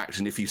interact,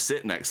 and if you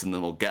sit next to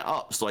them, they'll get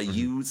up. So I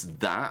used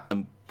that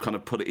and kind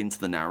of put it into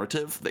the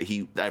narrative that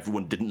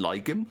everyone didn't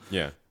like him.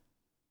 Yeah.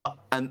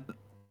 And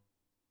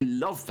I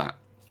love that.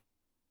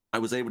 I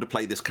was able to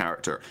play this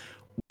character.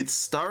 With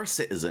Star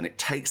Citizen, it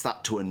takes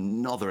that to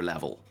another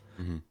level.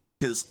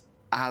 Because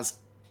as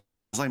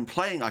I'm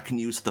playing, I can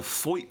use the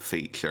FOIP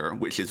feature,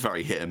 which is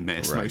very hit and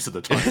miss most of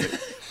the time.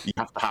 You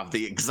have to have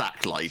the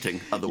exact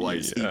lighting,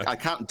 otherwise I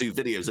can't do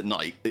videos at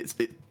night. It's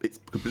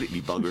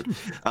completely buggered.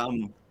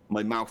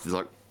 My mouth is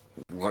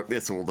like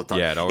this all the time.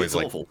 Yeah, it always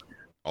it's awful.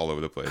 All over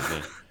the place.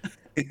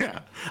 Yeah.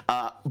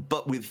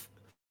 But with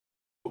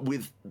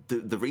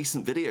the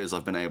recent videos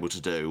I've been able to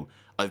do,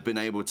 I've been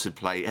able to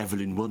play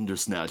Evelyn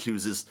Wondersnatch,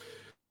 who's this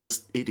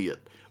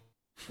idiot.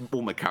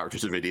 All my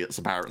characters are idiots,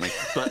 apparently.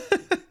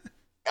 But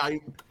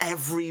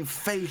every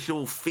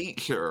facial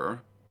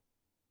feature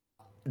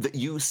that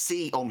you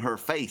see on her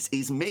face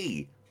is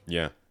me.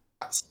 Yeah.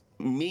 That's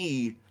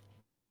me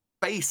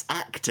face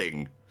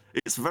acting.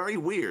 It's very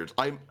weird.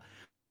 I'm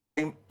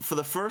for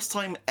the first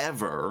time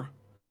ever,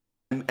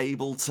 I'm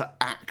able to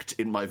act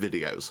in my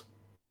videos.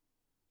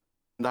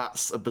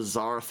 That's a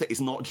bizarre thing. It's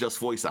not just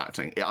voice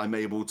acting. I'm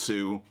able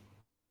to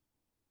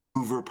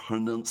over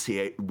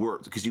pronunciate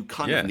words, because you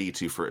kind of need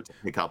to for it to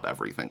pick up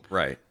everything.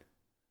 Right.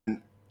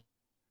 And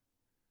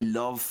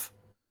love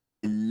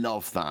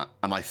that,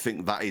 and I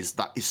think that is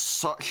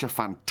such a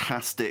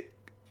fantastic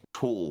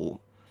tool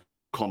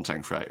for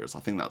content creators. I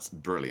think that's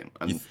brilliant,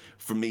 and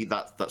for me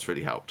that's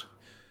really helped.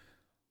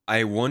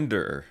 I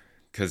wonder,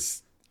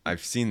 because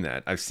I've seen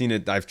that. I've seen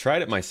it. I've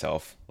tried it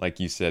myself. Like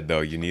you said,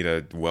 though, you need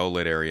a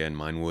well-lit area, and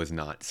mine was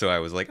not. So I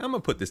was like, I'm gonna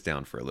put this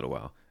down for a little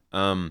while.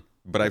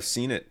 But I've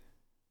seen it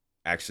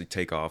actually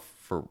take off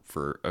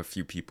for a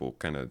few people,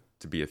 kind of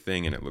to be a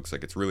thing, and it looks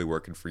like it's really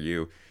working for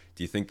you.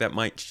 Do you think that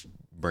might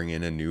bring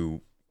in a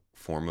new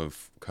form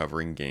of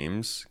covering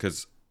games?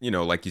 Because, you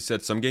know, like you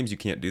said, some games you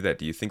can't do that.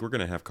 Do you think we're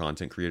gonna have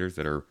content creators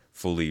that are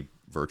fully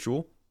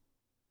virtual?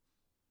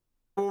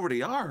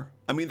 Already are.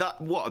 I mean,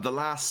 the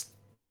last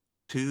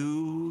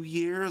 2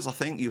 years, I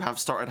think, you have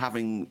started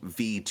having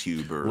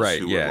VTubers.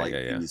 Right. Who Yeah. are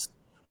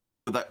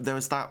like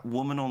there's that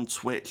woman on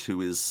Twitch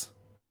who is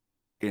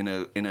in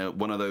a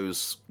one of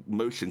those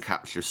motion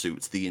capture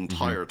suits the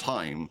entire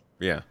time.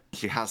 Yeah.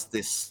 She has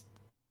this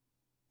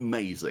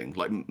amazing,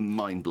 like,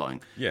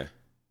 mind-blowing. Yeah.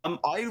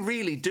 I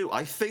really do.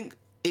 I think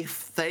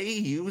if they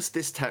use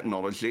this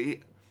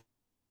technology,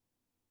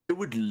 I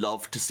would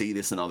love to see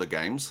this in other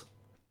games.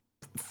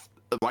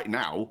 Right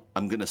now,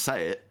 I'm going to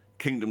say it,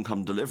 Kingdom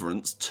Come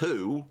Deliverance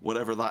 2,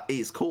 whatever that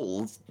is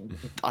called,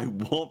 I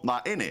want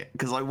that in it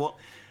because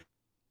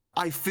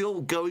I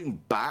feel going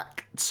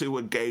back to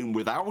a game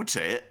without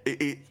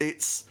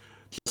it's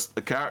just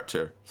a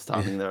character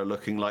standing there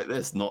looking like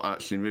this, not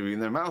actually moving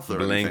their mouth or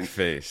anything.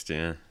 Blank-faced,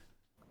 yeah.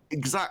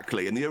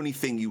 Exactly, and the only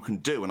thing you can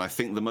do, and I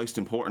think the most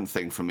important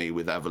thing for me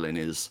with Evelyn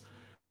is,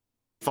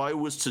 if I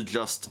was to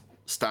just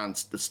stand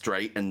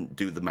straight and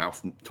do the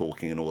mouth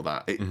talking and all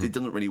that, it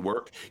doesn't really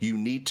work. You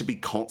need to be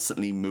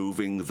constantly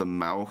moving the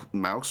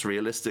mouse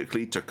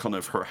realistically to kind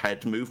of her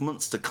head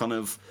movements to kind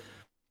of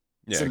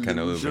kind of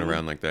moving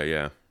around like that.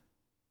 Yeah,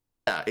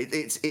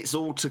 it's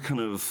all to kind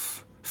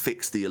of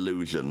fix the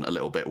illusion a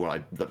little bit, where I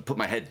put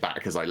my head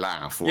back as I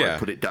laugh, or I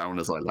put it down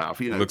as I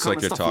laugh. It looks like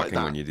you're talking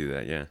when you do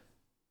that. Yeah,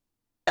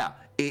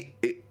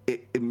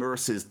 it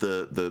immerses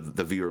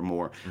the viewer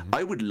more.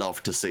 I would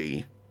love to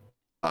see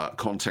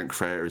content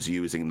creators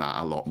using that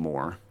a lot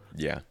more.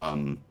 Yeah.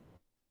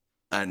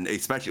 And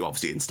especially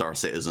obviously in Star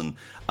Citizen.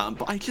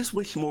 But I just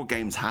wish more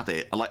games had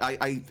it. Like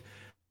I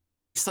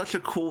such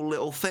a cool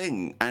little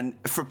thing. And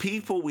for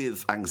people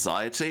with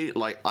anxiety,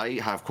 like I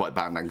have quite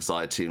bad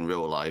anxiety in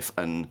real life,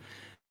 and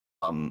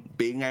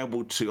being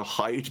able to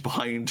hide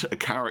behind a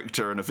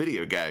character in a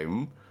video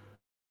game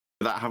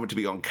without having to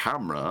be on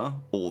camera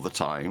all the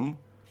time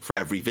for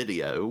every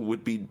video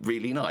would be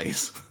really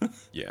nice.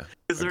 Yeah.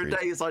 Because there are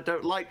days I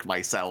don't like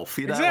myself,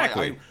 you know?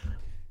 Exactly.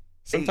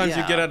 Sometimes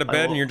you get out of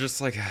bed and you're just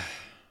like,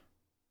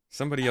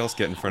 somebody else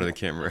get in front of the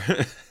camera.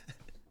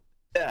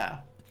 Yeah.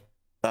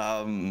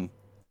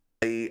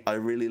 I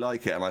really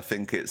like it, and I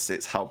think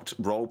it's helped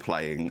role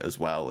playing as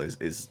well.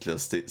 Is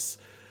just it's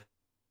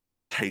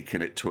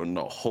taken it to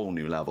a whole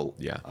new level.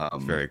 Yeah.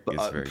 It's very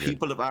good.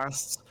 People have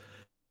asked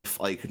if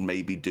I could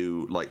maybe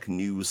do like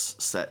news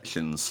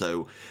sections.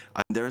 So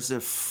there's a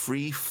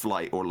free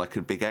flight or like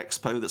a big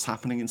expo that's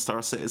happening in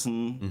Star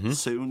Citizen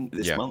soon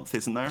this month,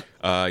 isn't there?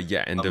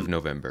 End of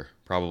November,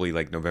 probably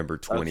like November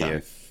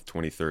 20th,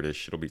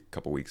 23rd-ish. It'll be a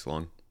couple weeks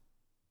long.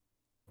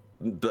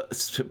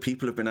 But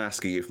people have been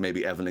asking if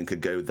maybe Evelyn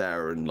could go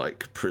there and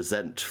like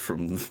present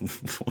from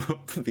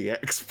the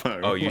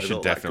expo. Oh, you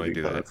should definitely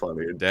do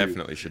that.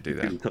 Definitely should do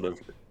that. Kind of,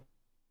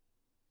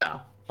 yeah.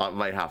 I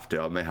may have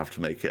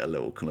to make it a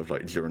little kind of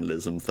like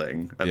journalism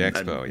thing. And, the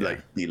expo, and,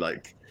 like, be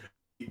like,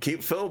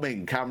 keep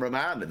filming,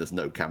 cameraman. And there's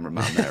no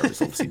cameraman there.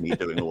 It's obviously me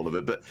doing all of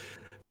it. But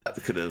that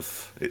could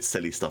have, it's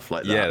silly stuff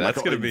like that. Yeah,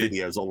 that's going to be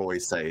videos. I'll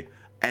always say,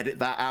 edit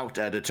that out,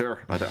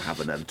 editor. I don't have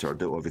an editor. I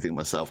do everything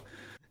myself.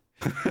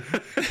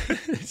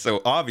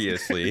 So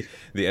obviously,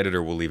 the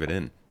editor will leave it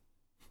in.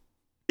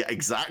 Yeah,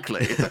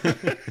 exactly.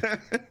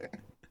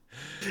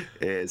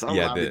 I'm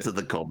happy to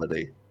the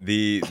comedy.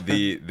 The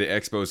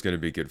expo is going to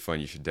be good fun.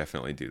 You should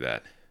definitely do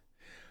that.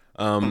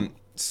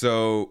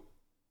 So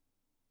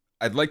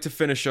I'd like to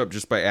finish up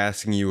just by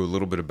asking you a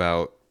little bit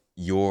about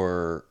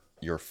your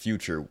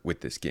future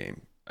with this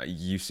game.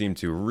 You seem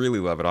to really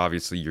love it.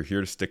 Obviously, you're here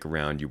to stick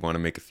around. You want to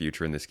make a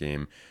future in this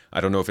game.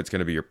 I don't know if it's going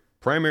to be your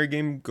primary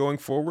game going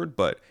forward,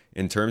 but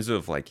in terms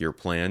of like your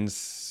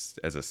plans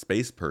as a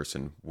space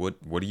person, what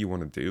do you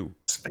want to do?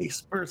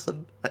 Space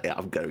person? Yeah,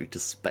 I'm going to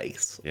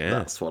space. Yeah,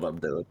 that's what I'm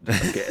doing.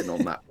 I'm getting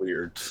on that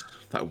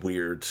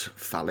weird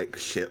phallic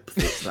ship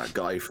that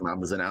guy from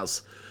Amazon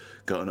has,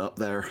 going up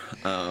there.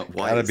 Why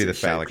gotta be the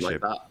phallic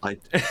ship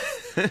like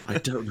that? I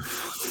don't know.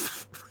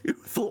 You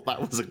thought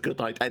that was a good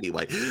idea.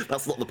 Anyway,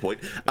 that's not the point.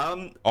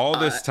 All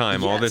this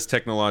time, all this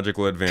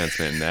technological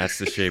advancement, and that's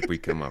the shape we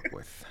come up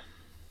with.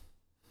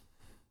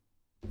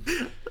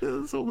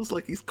 It's almost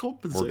like he's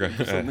compensating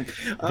for something.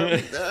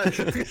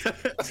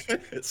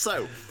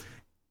 So,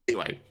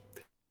 anyway,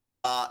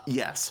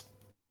 yes.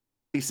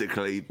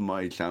 Basically,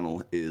 my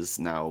channel is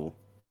now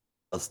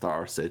a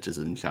Star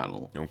Citizen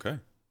channel. Okay.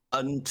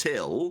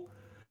 Until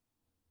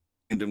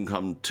Kingdom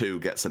Come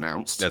 2 gets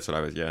announced. That's what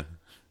I was, yeah.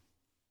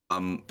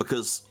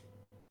 Because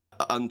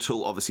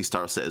until obviously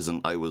Star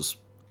Citizen, I was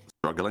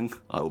struggling.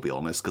 I will be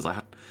honest, because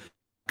I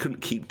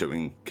couldn't keep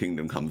doing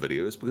Kingdom Come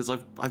videos because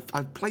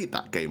I've played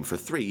that game for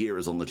 3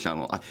 years on the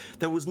channel.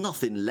 There was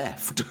nothing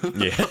left.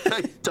 Yeah.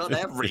 I've done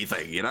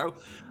everything, you know.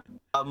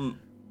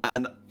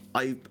 And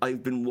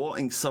I've been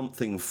wanting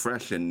something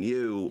fresh and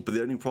new, but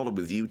the only problem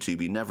with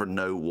YouTube, you never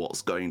know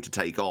what's going to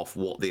take off,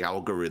 what the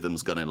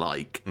algorithm's going to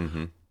like.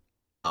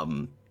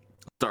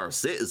 Star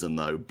Citizen,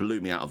 though, blew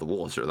me out of the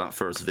water. That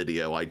first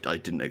video, I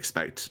didn't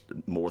expect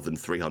more than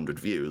 300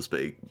 views,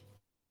 but it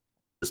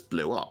just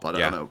blew up. I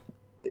don't know.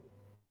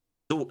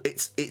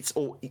 It's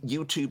all,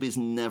 YouTube is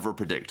never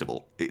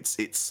predictable.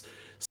 It's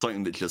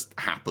something that just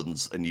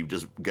happens and you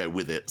just go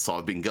with it. So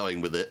I've been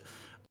going with it,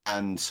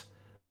 and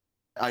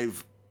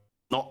I've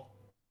not.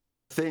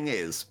 Thing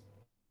is,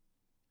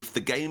 if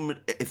the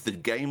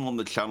game on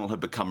the channel had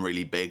become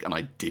really big and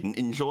I didn't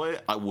enjoy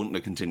it, I wouldn't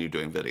have continued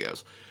doing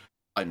videos.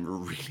 I'm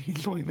really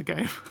enjoying the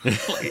game.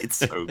 It's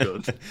so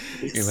good.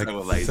 It's You're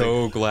so amazing.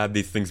 So glad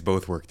these things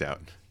both worked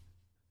out.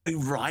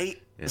 Right?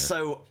 Yeah.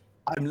 So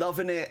I'm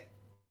loving it.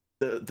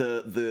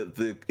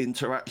 The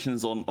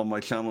interactions on my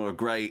channel are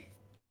great.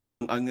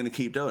 I'm going to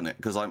keep doing it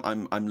because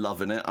I'm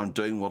loving it. I'm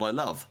doing what I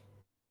love.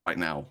 right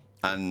now,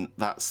 and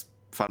that's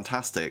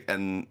fantastic.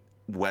 And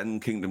when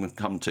Kingdom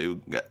Come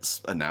 2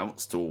 gets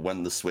announced, or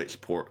when the Switch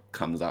port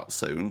comes out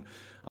soon,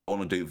 I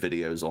want to do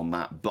videos on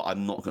that. But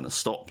I'm not going to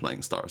stop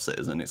playing Star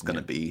Citizen. It's going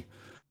to be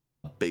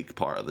a big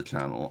part of the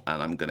channel,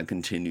 and I'm going to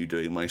continue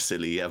doing my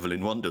silly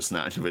Evelyn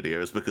Wondersnatch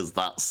videos because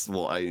that's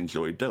what I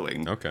enjoy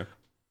doing. Okay.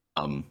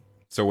 Um,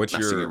 So what's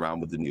messing your around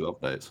with the new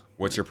updates.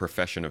 what's your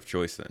profession of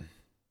choice then?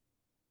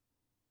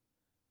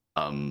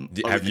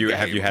 Have you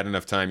had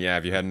enough time? Yeah,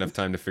 have you had enough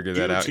time to figure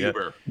that out yet?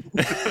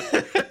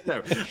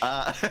 No,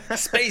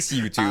 Space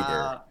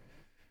YouTuber.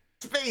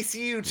 Space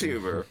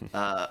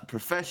YouTuber.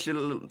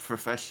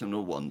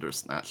 Professional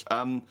Wondersnatch.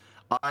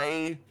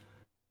 I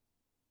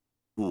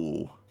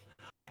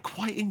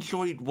quite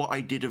enjoyed what I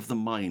did of the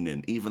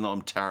mining, even though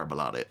I'm terrible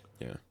at it.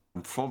 Yeah.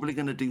 I'm probably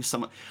going to do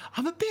some.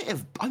 I'm a bit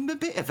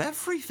of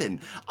everything.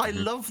 I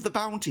love the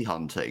bounty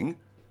hunting.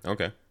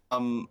 Okay.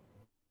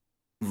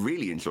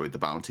 Really enjoyed the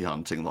bounty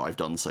hunting that I've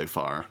done so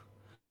far.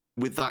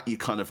 With that, you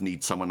kind of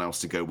need someone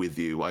else to go with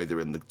you, either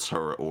in the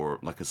turret or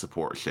like a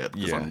support ship,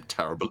 because I'm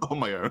terrible on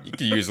my own. You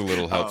could use a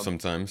little help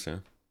sometimes, yeah.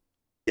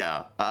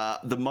 Yeah,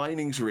 the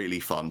mining's really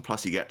fun.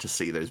 Plus, you get to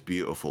see those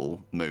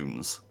beautiful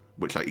moons,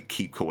 which I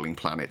keep calling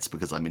planets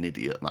because I'm an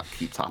idiot and that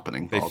keeps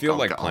happening. They feel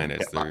like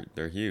planets.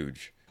 They're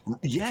huge.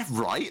 Yeah,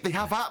 right. They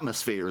have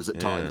atmospheres at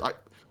times.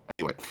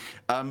 Anyway,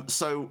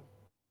 so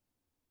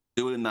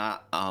doing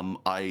that,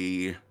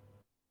 what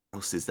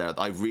else is there?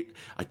 I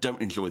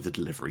don't enjoy the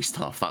delivery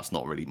stuff. That's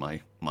not really my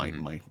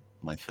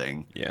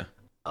thing. Yeah.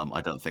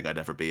 I don't think I'd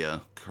ever be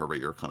a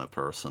career kind of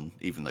person,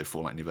 even though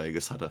Fallout New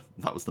Vegas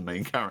that was the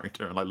main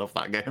character, and I love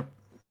that game.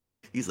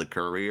 He's a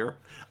career.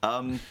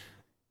 Bounty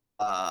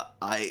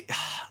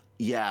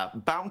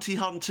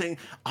hunting.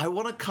 I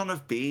want to kind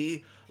of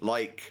be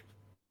like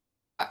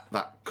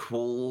that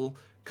cool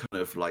kind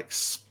of like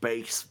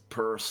space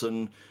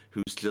person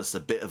who's just a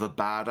bit of a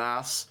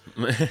badass,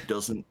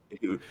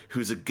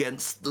 who's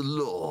against the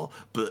law,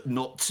 but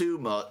not too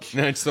much.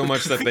 Not so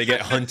much that they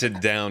get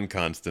hunted down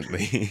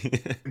constantly.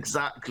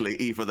 Exactly,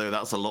 even though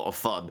that's a lot of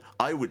fun.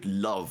 I would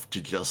love to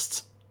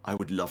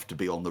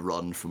be on the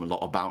run from a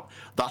lot of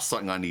That's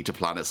something I need to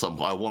plan at some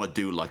point. I want to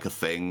do like a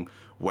thing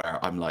where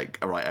I'm like,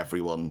 all right,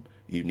 everyone,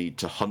 you need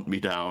to hunt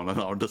me down,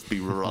 and I'll just be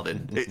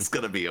running. It's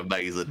gonna be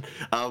amazing.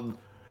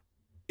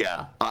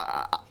 Yeah,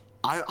 I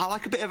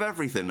like a bit of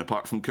everything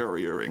apart from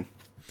couriering.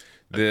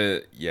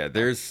 I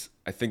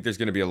think there's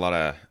going to be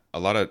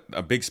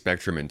a big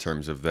spectrum in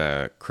terms of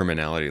the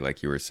criminality,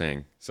 like you were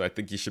saying. So I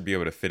think you should be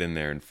able to fit in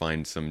there and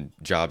find some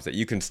jobs that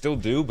you can still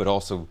do, but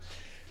also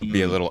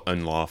be a little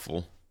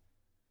unlawful.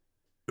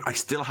 I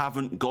still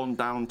haven't gone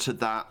down to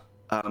that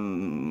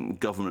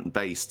government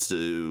base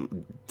to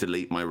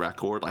delete my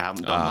record. I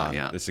haven't done that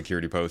yet. The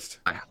security post.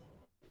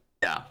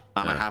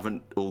 I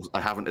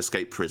haven't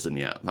escaped prison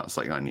yet. That's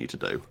something I need to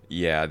do.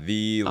 Yeah,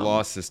 the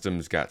law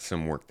system's got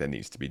some work that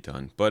needs to be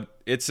done,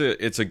 but it's a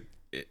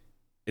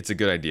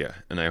good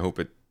idea, and I hope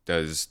it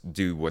does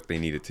do what they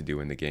need it to do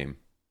in the game.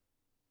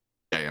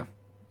 Yeah.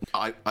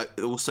 I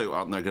also,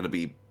 aren't there going to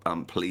be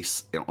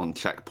police on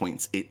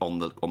checkpoints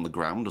on the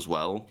ground as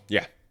well?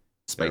 Yeah.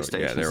 Space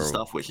stations and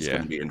stuff, which is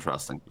going to be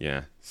interesting.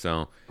 Yeah.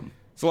 So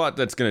it's a lot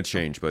that's going to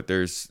change, but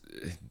there's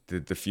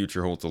the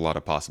future holds a lot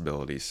of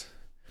possibilities.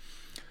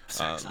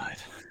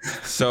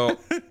 So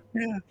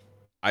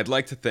I'd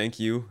like to thank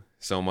you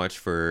so much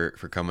for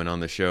coming on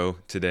the show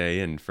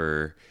today and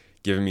for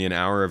giving me an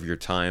hour of your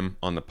time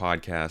on the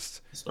podcast.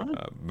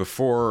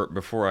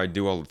 Before I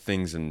do all the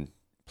things and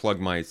plug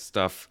my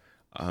stuff,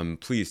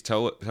 please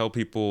tell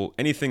people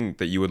anything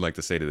that you would like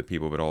to say to the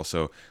people, but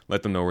also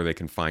let them know where they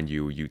can find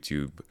you,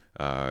 YouTube,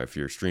 if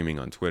you're streaming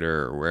on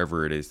Twitter or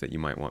wherever it is that you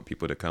might want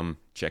people to come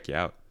check you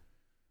out.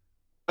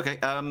 Okay,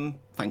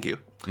 thank you.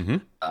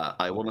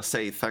 I want to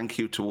say thank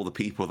you to all the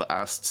people that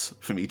asked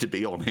for me to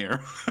be on here,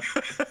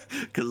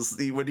 because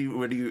when you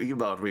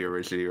emailed me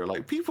originally, you were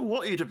like, "People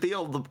want you to be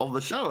on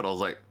the show," and I was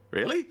like,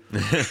 "Really?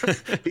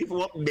 People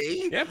want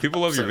me?" Yeah,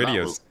 people love your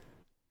videos.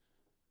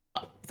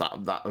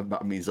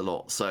 That means a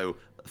lot. So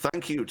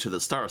thank you to the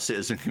Star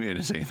Citizen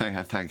community.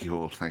 Thank you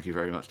all. Thank you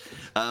very much.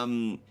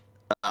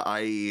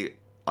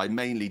 I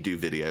mainly do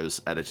videos,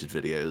 edited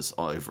videos,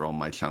 over on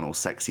my channel,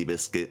 Sexy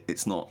Biscuit.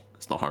 It's not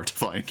hard to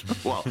find.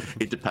 Well,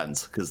 it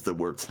depends, because the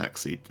word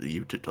sexy,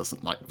 YouTube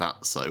doesn't like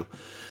that, so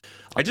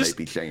I may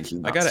be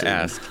changing that. I gotta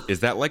ask,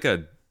 is that like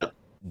a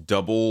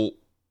double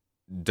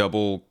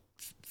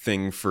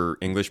thing for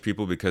English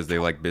people because they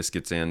like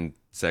biscuits and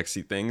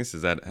sexy things?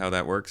 Is that how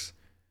that works?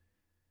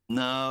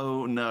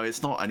 No,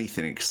 it's not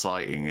anything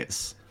exciting.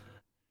 It's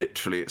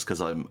literally because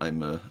I'm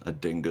a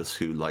dingus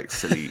who likes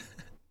silly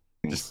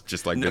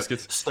just like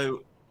biscuits.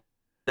 So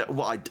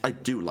well, I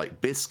do like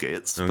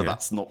biscuits, but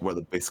that's not where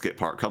the biscuit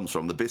part comes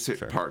from. The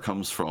biscuit part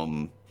comes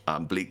from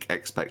Bleak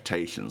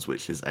Expectations,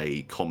 which is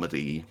a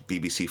comedy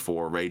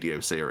BBC4 radio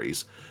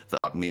series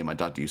that me and my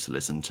dad used to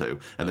listen to.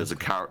 And there's a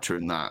character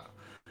in that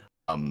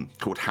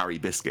called Harry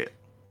Biscuit.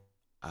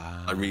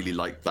 I really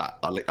like that.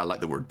 I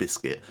like the word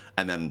biscuit.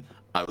 And then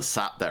I was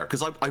sat there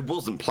because I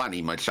wasn't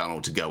planning my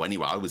channel to go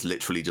anywhere. I was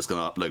literally just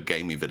going to upload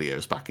gaming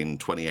videos back in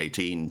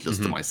 2018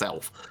 just to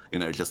myself,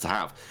 just to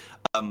have.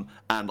 And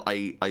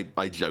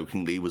I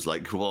jokingly was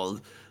like, well,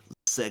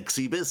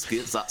 Sexy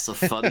Biscuits, that's a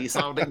funny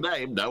sounding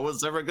name. No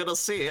one's ever going to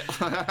see it.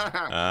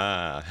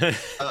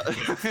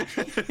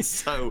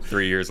 So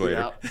 3 years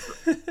later.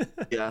 Yeah,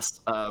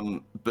 yes,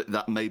 but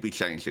that may be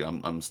changing.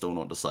 I'm still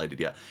not decided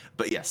yet.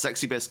 But yeah,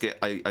 Sexy Biscuit,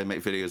 I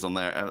make videos on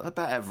there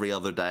about every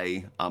other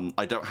day.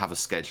 I don't have a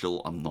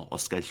schedule. I'm not a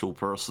schedule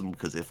person,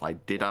 because if I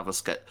did have a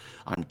schedule,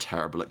 I'm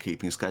terrible at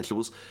keeping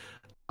schedules.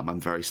 I'm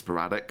very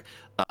sporadic.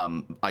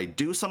 I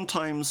do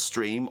sometimes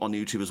stream on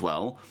YouTube as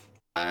well.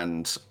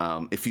 And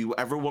if you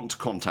ever want to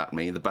contact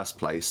me, the best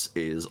place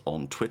is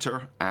on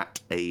Twitter at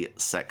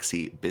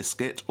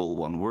 @asexybiscuit, all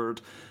one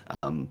word.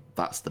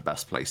 That's the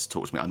best place to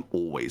talk to me. I'm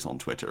always on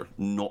Twitter,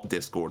 not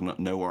Discord,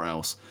 nowhere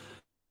else.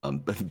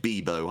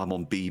 Bebo, I'm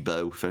on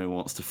Bebo if anyone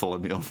wants to follow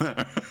me on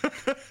there.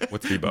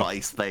 What's Bebo?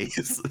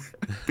 MySpace.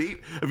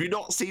 Have you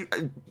not seen?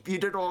 You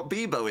don't know what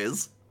Bebo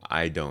is?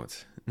 I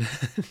don't.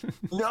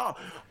 No.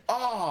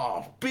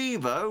 Oh,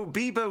 Bebo.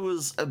 Bebo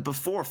was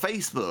before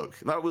Facebook.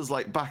 That was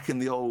like back in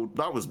the old.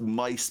 That was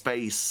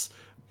MySpace.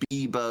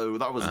 Bebo.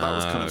 That was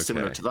kind of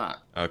similar to that.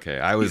 Okay,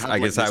 I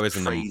guess I was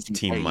in the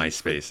team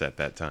MySpace at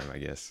that time, I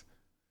guess.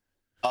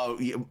 Oh,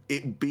 yeah,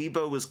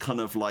 Bebo was kind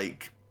of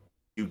like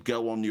you'd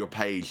go on your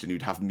page and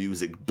you'd have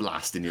music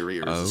blast in your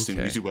ears as soon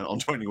as you went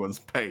onto anyone's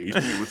page.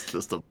 It was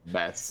just a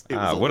mess.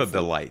 What a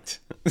delight.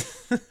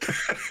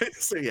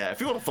 So yeah, if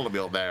you want to follow me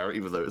on there,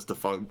 even though it's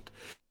defunct,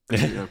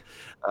 and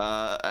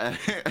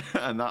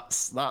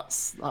that's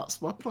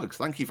my plugs.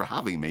 Thank you for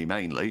having me,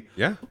 mainly.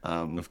 Yeah,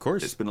 of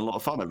course. It's been a lot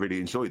of fun. I really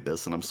enjoyed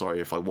this, and I'm sorry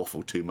if I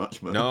waffle too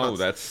much. But no,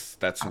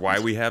 that's why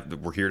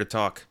we're here to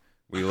talk.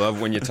 We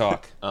love when you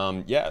talk.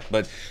 Yeah,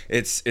 but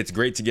it's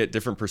great to get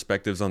different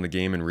perspectives on the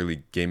game and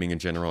really gaming in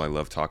general. I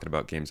love talking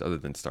about games other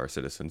than Star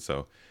Citizen.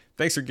 So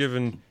thanks for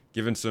giving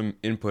some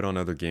input on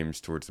other games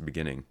towards the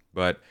beginning.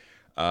 But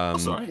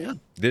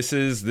this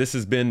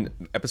has been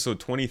episode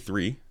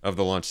 23 of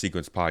the Launch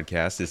Sequence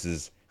podcast. This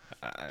is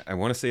I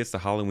want to say it's the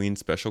Halloween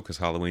special because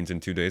Halloween's in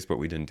 2 days, but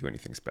we didn't do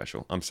anything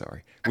special. I'm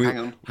sorry.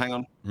 Hang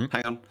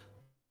on.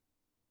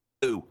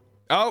 Ooh.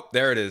 Oh,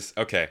 there it is.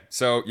 Okay,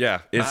 so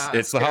yeah,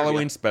 it's the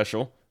Halloween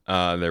special.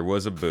 There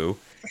was a boo,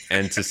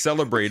 and to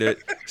celebrate it,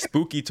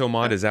 Spooky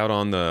Tomat is out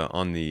on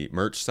the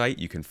merch site.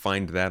 You can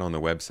find that on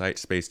the website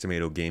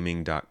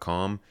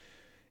spacetomatogaming.com.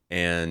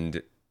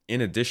 And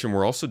in addition,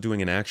 we're also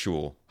doing an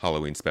actual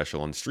Halloween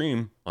special on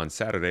stream on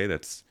Saturday.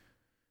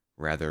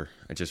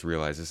 I just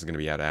realized this is going to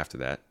be out after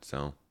that,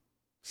 so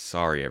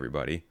sorry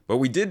everybody, but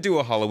we did do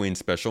a Halloween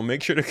special.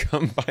 Make sure to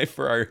come by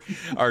for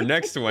our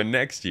next one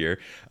next year.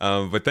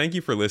 But thank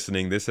you for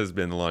listening. This has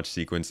been the Launch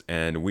Sequence,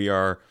 and we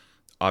are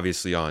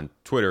obviously on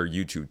Twitter,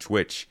 YouTube,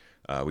 Twitch.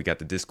 We got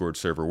the Discord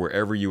server.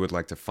 Wherever you would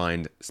like to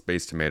find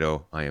Space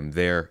Tomato, I am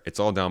there. It's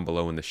all down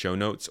below in the show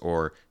notes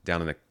or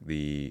down in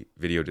the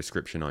video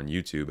description on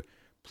YouTube.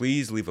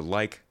 Please leave a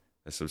like,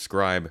 a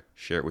subscribe,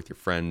 share it with your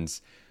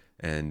friends,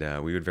 and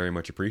we would very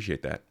much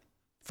appreciate that.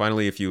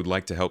 Finally, if you would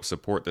like to help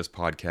support this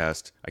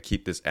podcast, I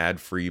keep this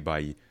ad-free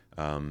by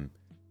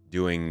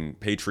doing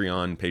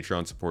Patreon.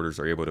 Patreon supporters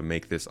are able to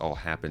make this all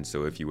happen.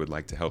 So if you would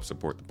like to help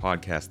support the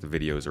podcast, the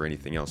videos, or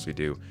anything else we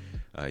do,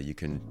 you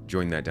can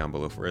join that down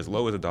below for as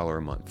low as $1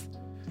 a month.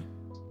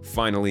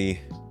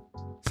 Finally,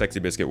 Sexy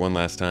Biscuit, one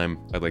last time,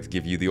 I'd like to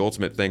give you the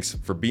ultimate thanks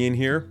for being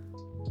here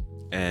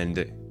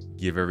and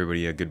give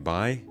everybody a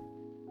goodbye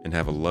and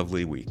have a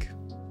lovely week.